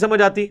بات کیوں نہیں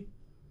سمجھ آتی؟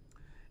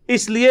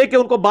 اس لیے کہ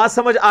ان کو بات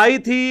سمجھ آئی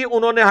تھی،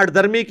 انہوں نے ہٹ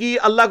درمی کی،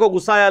 اللہ کو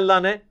غصہ ہے، اللہ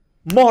نے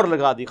مہر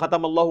لگا دی،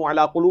 ختم اللہ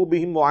علی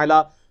قلوبہم وعلی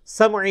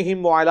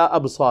سمعہم وعلی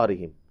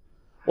ابصارہم۔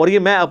 اور یہ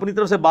میں اپنی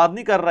طرف سے بات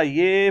نہیں کر رہا،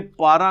 یہ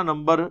پارہ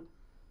نمبر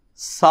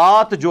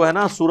 7 جو ہے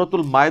نا سورۃ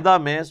المائدہ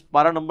میں،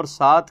 پارہ نمبر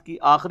 7 کی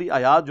آخری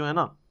آیات جو ہے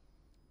نا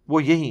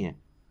وہ یہی ہیں۔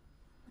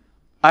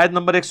 آیت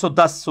نمبر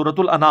 110 سورۃ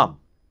الانعام،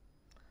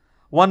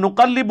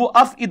 وَنُقَلِّبُ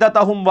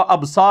أَفْئِدَتَهُمْ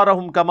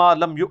وَأَبْصَارَهُمْ كَمَا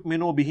لَمْ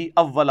يُؤْمِنُوا بِهِ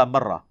أَوَّلَ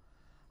مَرَّةٍ،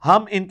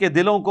 ہم ان کے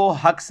دلوں کو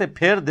حق سے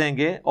پھیر دیں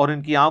گے اور ان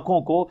کی آنکھوں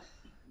کو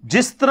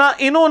جس طرح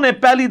انہوں نے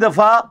پہلی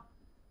دفعہ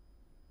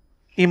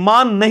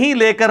ایمان نہیں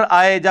لے کر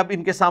آئے جب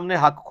ان کے سامنے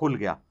حق کھل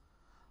گیا۔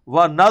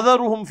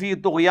 وَنَذَرُهُمْ فِي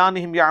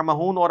طُغْيَانِهِمْ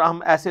يَعْمَهُونَ، اور ہم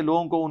ایسے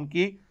لوگوں کو ان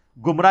کی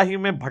گمراہی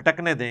میں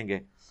بھٹکنے دیں گے۔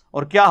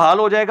 اور کیا حال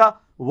ہو جائے گا؟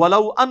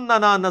 وَلَوْ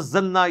أَنَّنَا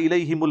نَزَّلْنَا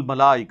إِلَيْهِمُ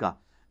الْمَلَائِكَةَ،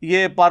 یہ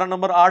پارہ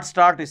نمبر 8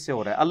 سٹارٹ اس سے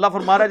ہو رہا ہے۔ اللہ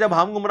فرما رہا ہے جب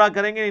ہم گمراہ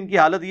کریں گے ان کی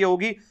حالت یہ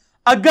ہوگی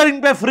اگر ان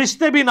پہ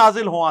فرشتے بھی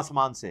نازل ہوں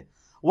آسمان سے،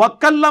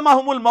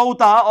 وَكَلَّمَهُمُ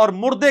الْمَوْتَى، اور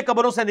مردے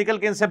قبروں سے نکل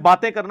کے ان سے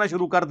باتیں کرنا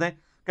شروع کر دیں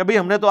کہ بھئی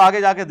ہم نے تو آگے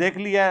جا کے دیکھ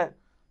لیا ہے،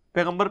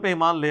 پیغمبر پہ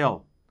ایمان لے آؤ،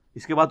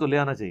 اس کے بعد تو لے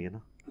آنا چاہیے نا۔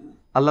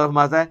 اللہ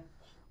فرماتا ہے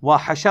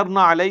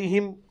وَحَشَرْنَا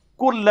عَلَيْهِمْ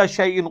كُلَّ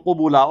شَيْءٍ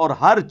قُبُولًا، اور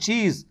ہر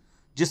چیز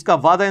جس کا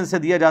وعدہ ان سے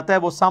دیا جاتا ہے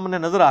وہ سامنے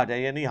نظر آ جائے،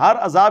 یعنی ہر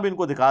عذاب ان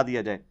کو دکھا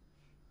دیا جائے۔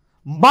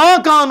 مَا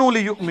كَانُوا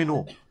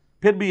لِيُؤْمِنُوا،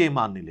 پھر بھی یہ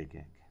ایمان نہیں لے کے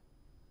آئیں گے۔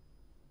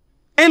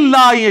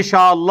 إِلَّا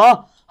يَشَاءَ اللَّهُ،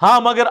 ہاں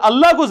مگر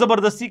اللہ کو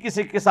زبردستی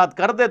کسی کے ساتھ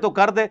کر دے تو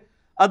کر دے،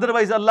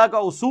 ادروائز اللہ کا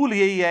اصول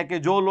یہی ہے کہ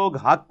جو لوگ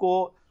حق کو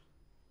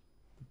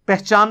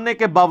پہچاننے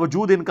کے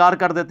باوجود انکار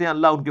کر دیتے ہیں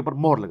اللہ ان کے اوپر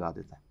مہر لگا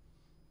دیتا ہے۔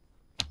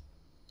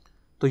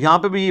 تو یہاں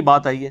پہ بھی یہ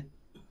بات آئی ہے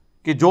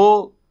کہ جو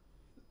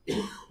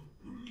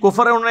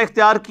کفر انہوں نے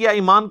اختیار کیا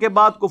ایمان کے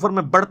بعد، کفر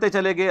میں بڑھتے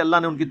چلے گئے، اللہ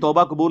نے ان کی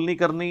توبہ قبول نہیں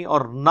کرنی،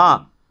 اور نہ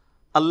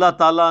اللہ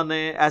تعالیٰ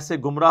نے ایسے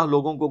گمراہ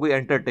لوگوں کو کوئی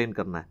انٹرٹین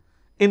کرنا ہے۔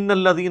 ان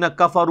الذین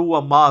کفروا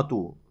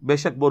وماتوا، بے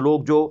شک وہ لوگ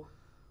جو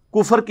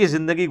کفر کی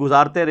زندگی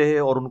گزارتے رہے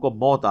اور ان کو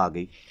موت آ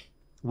گئی،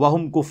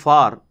 وہم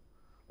کفار،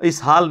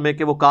 اس حال میں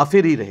کہ وہ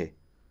کافر ہی رہے،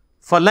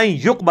 فلن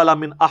یقبل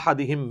من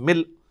احدہم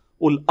ملء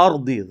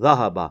الارض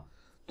ذہبا،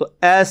 تو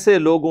ایسے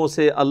لوگوں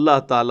سے اللہ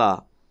تعالی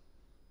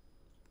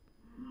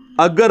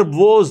اگر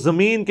وہ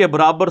زمین کے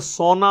برابر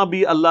سونا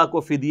بھی اللہ کو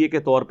فدیے کے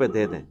طور پہ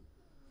دے دیں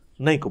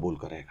نہیں قبول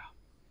کرے گا۔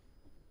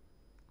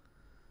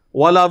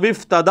 وَلَوِ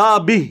افْتَدَىٰ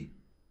بِهِ،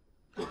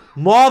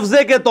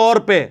 معاوضے کے طور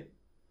پہ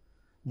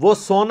وہ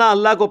سونا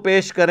اللہ کو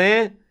پیش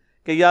کریں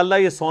کہ یا اللہ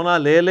یہ سونا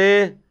لے لے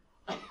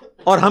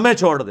اور ہمیں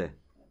چھوڑ دے۔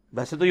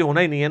 ویسے تو یہ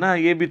ہونا ہی نہیں ہے نا،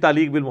 یہ بھی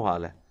تعلیق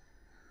بالمحال ہے۔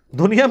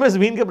 دنیا میں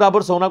زمین کے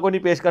برابر سونا کوئی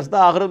نہیں پیش کر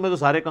سکتا، آخرت میں تو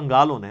سارے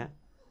کنگال ہونے ہیں،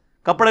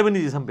 کپڑے بھی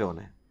نہیں جسم پہ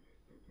ہونے ہیں۔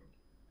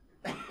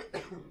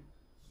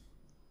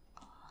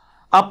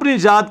 اپنی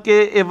ذات کے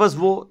عوض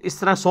وہ اس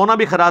طرح سونا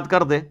بھی خراب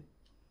کر دے،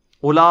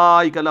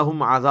 اولئک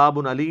لہم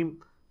عذاب علیم،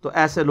 تو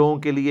ایسے لوگوں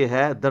کے لیے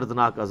ہے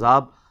دردناک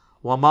عذاب،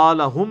 وما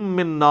لہم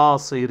من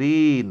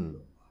ناصرین،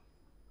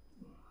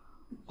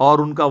 اور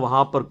ان کا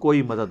وہاں پر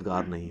کوئی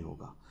مددگار نہیں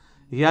ہوگا۔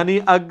 یعنی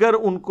اگر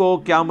ان کو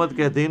قیامت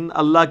کے دن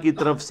اللہ کی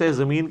طرف سے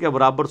زمین کے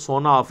برابر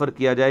سونا آفر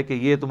کیا جائے کہ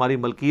یہ تمہاری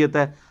ملکیت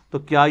ہے، تو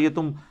کیا یہ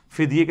تم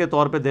فدیے کے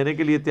طور پہ دینے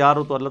کے لیے تیار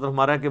ہو؟ تو اللہ تعالیٰ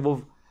ہمارا ہے کہ وہ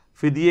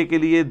فدیے کے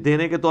لیے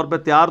دینے کے طور پہ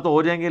تیار تو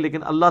ہو جائیں گے،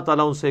 لیکن اللہ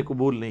تعالیٰ ان سے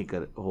قبول نہیں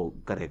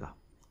کرے گا۔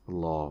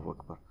 اللہ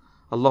اکبر۔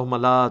 اللہم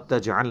لا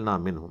تجعلنا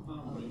منہم،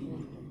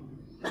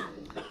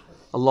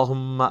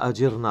 اللہم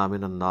اجرنا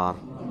من النار،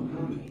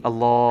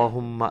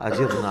 اللہم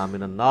اجرنا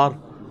من النار،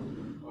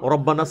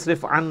 ربنا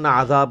اصرف عنا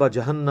عذاب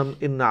جہنم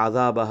ان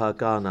عذابها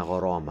كان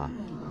غراما،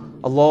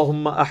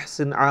 اللہم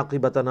احسن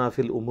عاقبتنا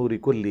فی الامور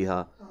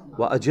كلها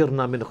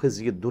واجرنا من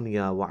خزي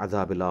الدنيا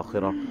وعذاب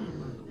الاخرة،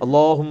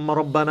 اللہم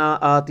ربنا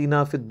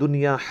آتنا فی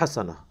الدنیا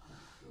حسنة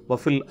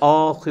وفی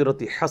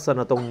الآخرة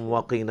حسنة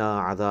وقنا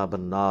عذاب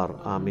النار،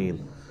 آمین۔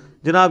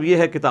 جناب یہ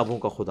ہے کتابوں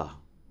کا خدا۔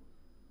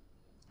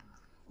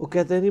 وہ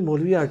کہتے ہیں نہیں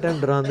مولوی آٹا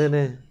ڈراندے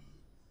نے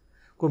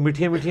کوئی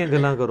میٹھیاں میٹھیاں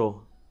گلاں کرو،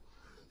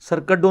 سر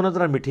کڈو نہ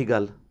ترا میٹھی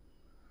گل،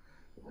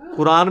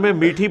 قرآن میں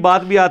میٹھی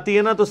بات بھی آتی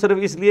ہے نا تو صرف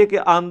اس لیے کہ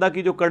آندہ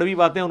کی جو کڑوی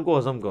باتیں ان کو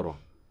ہضم کرو.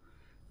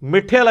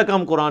 میٹھے والا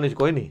کام قرآن اس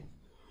کوئی نہیں,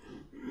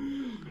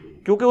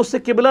 کیونکہ اس سے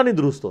قبلہ نہیں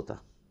درست ہوتا.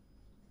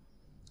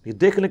 یہ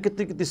دیکھ لیں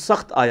کتنی کتنی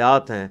سخت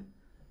آیات ہیں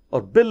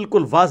اور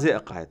بالکل واضح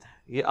عقائد ہیں.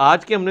 یہ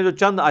آج کے ہم نے جو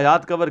چند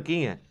آیات کور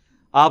کی ہیں,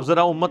 آپ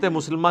ذرا امت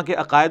مسلمہ کے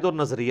عقائد اور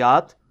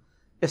نظریات,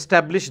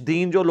 اسٹیبلش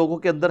دین جو لوگوں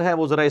کے اندر ہے,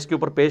 وہ ذرا اس کے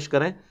اوپر پیش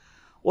کریں.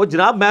 اور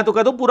جناب میں تو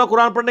کہتا ہوں پورا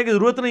قرآن پڑھنے کی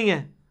ضرورت نہیں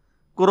ہے.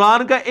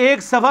 قرآن کا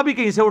ایک صفحہ بھی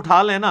کہیں سے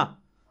اٹھا لیں نا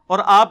اور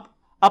آپ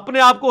اپنے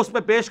آپ کو اس پہ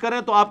پیش کریں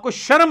تو آپ کو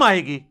شرم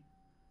آئے گی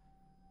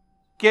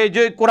کہ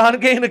جو قرآن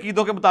کے ان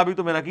عقیدوں کے مطابق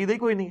تو میرا عقیدہ ہی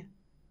کوئی نہیں ہے.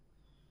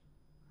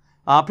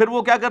 پھر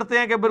وہ کیا کرتے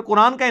ہیں کہ پھر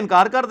قرآن کا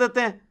انکار کر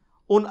دیتے ہیں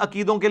ان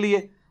عقیدوں کے لیے,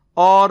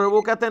 اور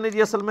وہ کہتے ہیں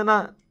جی اصل میں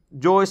نا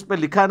جو اس پہ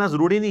لکھا ہے نا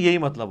ضروری نہیں یہی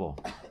مطلب ہو,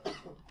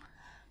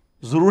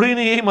 ضروری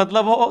نہیں یہی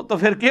مطلب ہو تو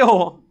پھر کیا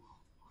ہو؟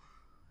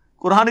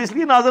 قرآن اس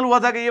لیے نازل ہوا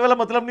تھا کہ یہ والا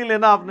مطلب نہیں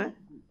لینا آپ نے.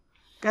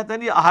 کہتے ہیں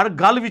جی ہر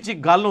گل وچ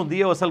ایک گل ہوندی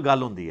ہے, اصل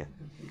گل ہوندی ہے.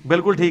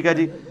 بالکل ٹھیک ہے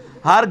جی,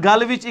 ہر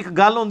گل وچ ایک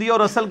گل ہوندی ہے اور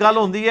اصل گل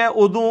ہوندی ہے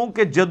ادوں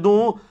کہ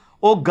جدوں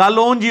وہ گل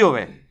اونجی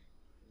ہوئے.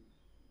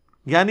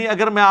 یعنی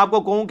اگر میں آپ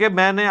کو کہوں کہ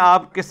میں نے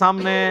آپ کے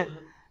سامنے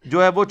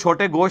جو ہے وہ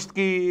چھوٹے گوشت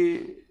کی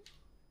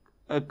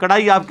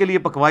کڑھائی آپ کے لیے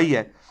پکوائی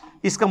ہے,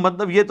 اس کا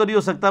مطلب یہ تو نہیں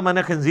ہو سکتا میں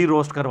نے خنزیر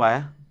روسٹ کروایا.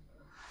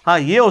 ہاں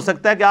یہ ہو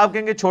سکتا ہے کہ آپ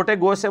کہیں گے چھوٹے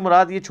گوشت سے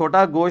مراد یہ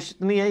چھوٹا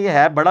گوشت نہیں ہے, یہ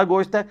ہے بڑا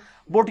گوشت ہے,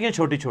 بوٹیاں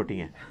چھوٹی چھوٹی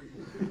ہیں.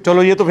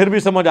 چلو یہ تو پھر بھی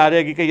سمجھ آ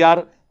جائے گی کہ یار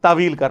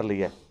تعویل کر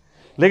لی ہے.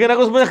 لیکن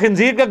اگر اس میں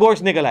خنزیر کا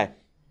گوشت نکل آئے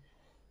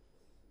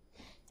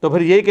تو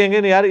پھر یہی کہیں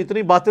گے نا یار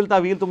اتنی باطل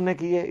تعویل تم نے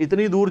کی ہے,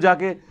 اتنی دور جا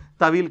کے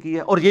تعویل کی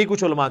ہے. اور یہی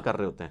کچھ علماء کر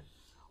رہے ہوتے ہیں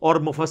اور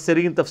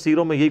مفسرین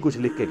تفسیروں میں یہی کچھ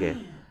لکھ کے گئے.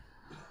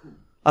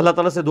 اللہ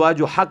تعالیٰ سے دعا ہے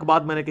جو حق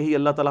بات میں نے کہی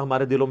اللہ تعالیٰ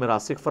ہمارے دلوں میں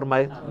راسخ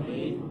فرمائے.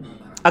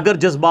 اگر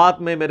جذبات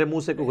میں میرے منہ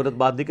سے کوئی غلط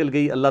بات نکل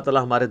گئی اللہ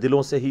تعالیٰ ہمارے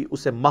دلوں سے ہی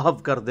اسے محو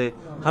کر دے,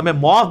 ہمیں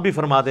معاف بھی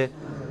فرما دے,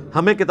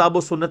 ہمیں کتاب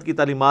و سنت کی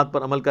تعلیمات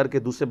پر عمل کر کے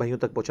دوسرے بھائیوں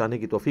تک پہنچانے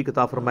کی توفیق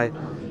عطا فرمائے.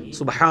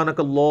 سبحانک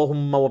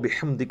اللہم و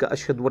بحمدک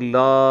اشہد ان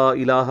لا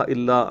الہ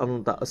الا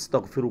انت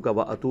استغفرک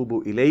و اتوب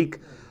الیک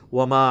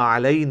وما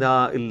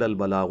علینا الا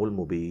البلاغ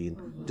المبین.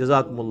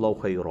 جزاکم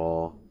اللہ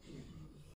خیرا.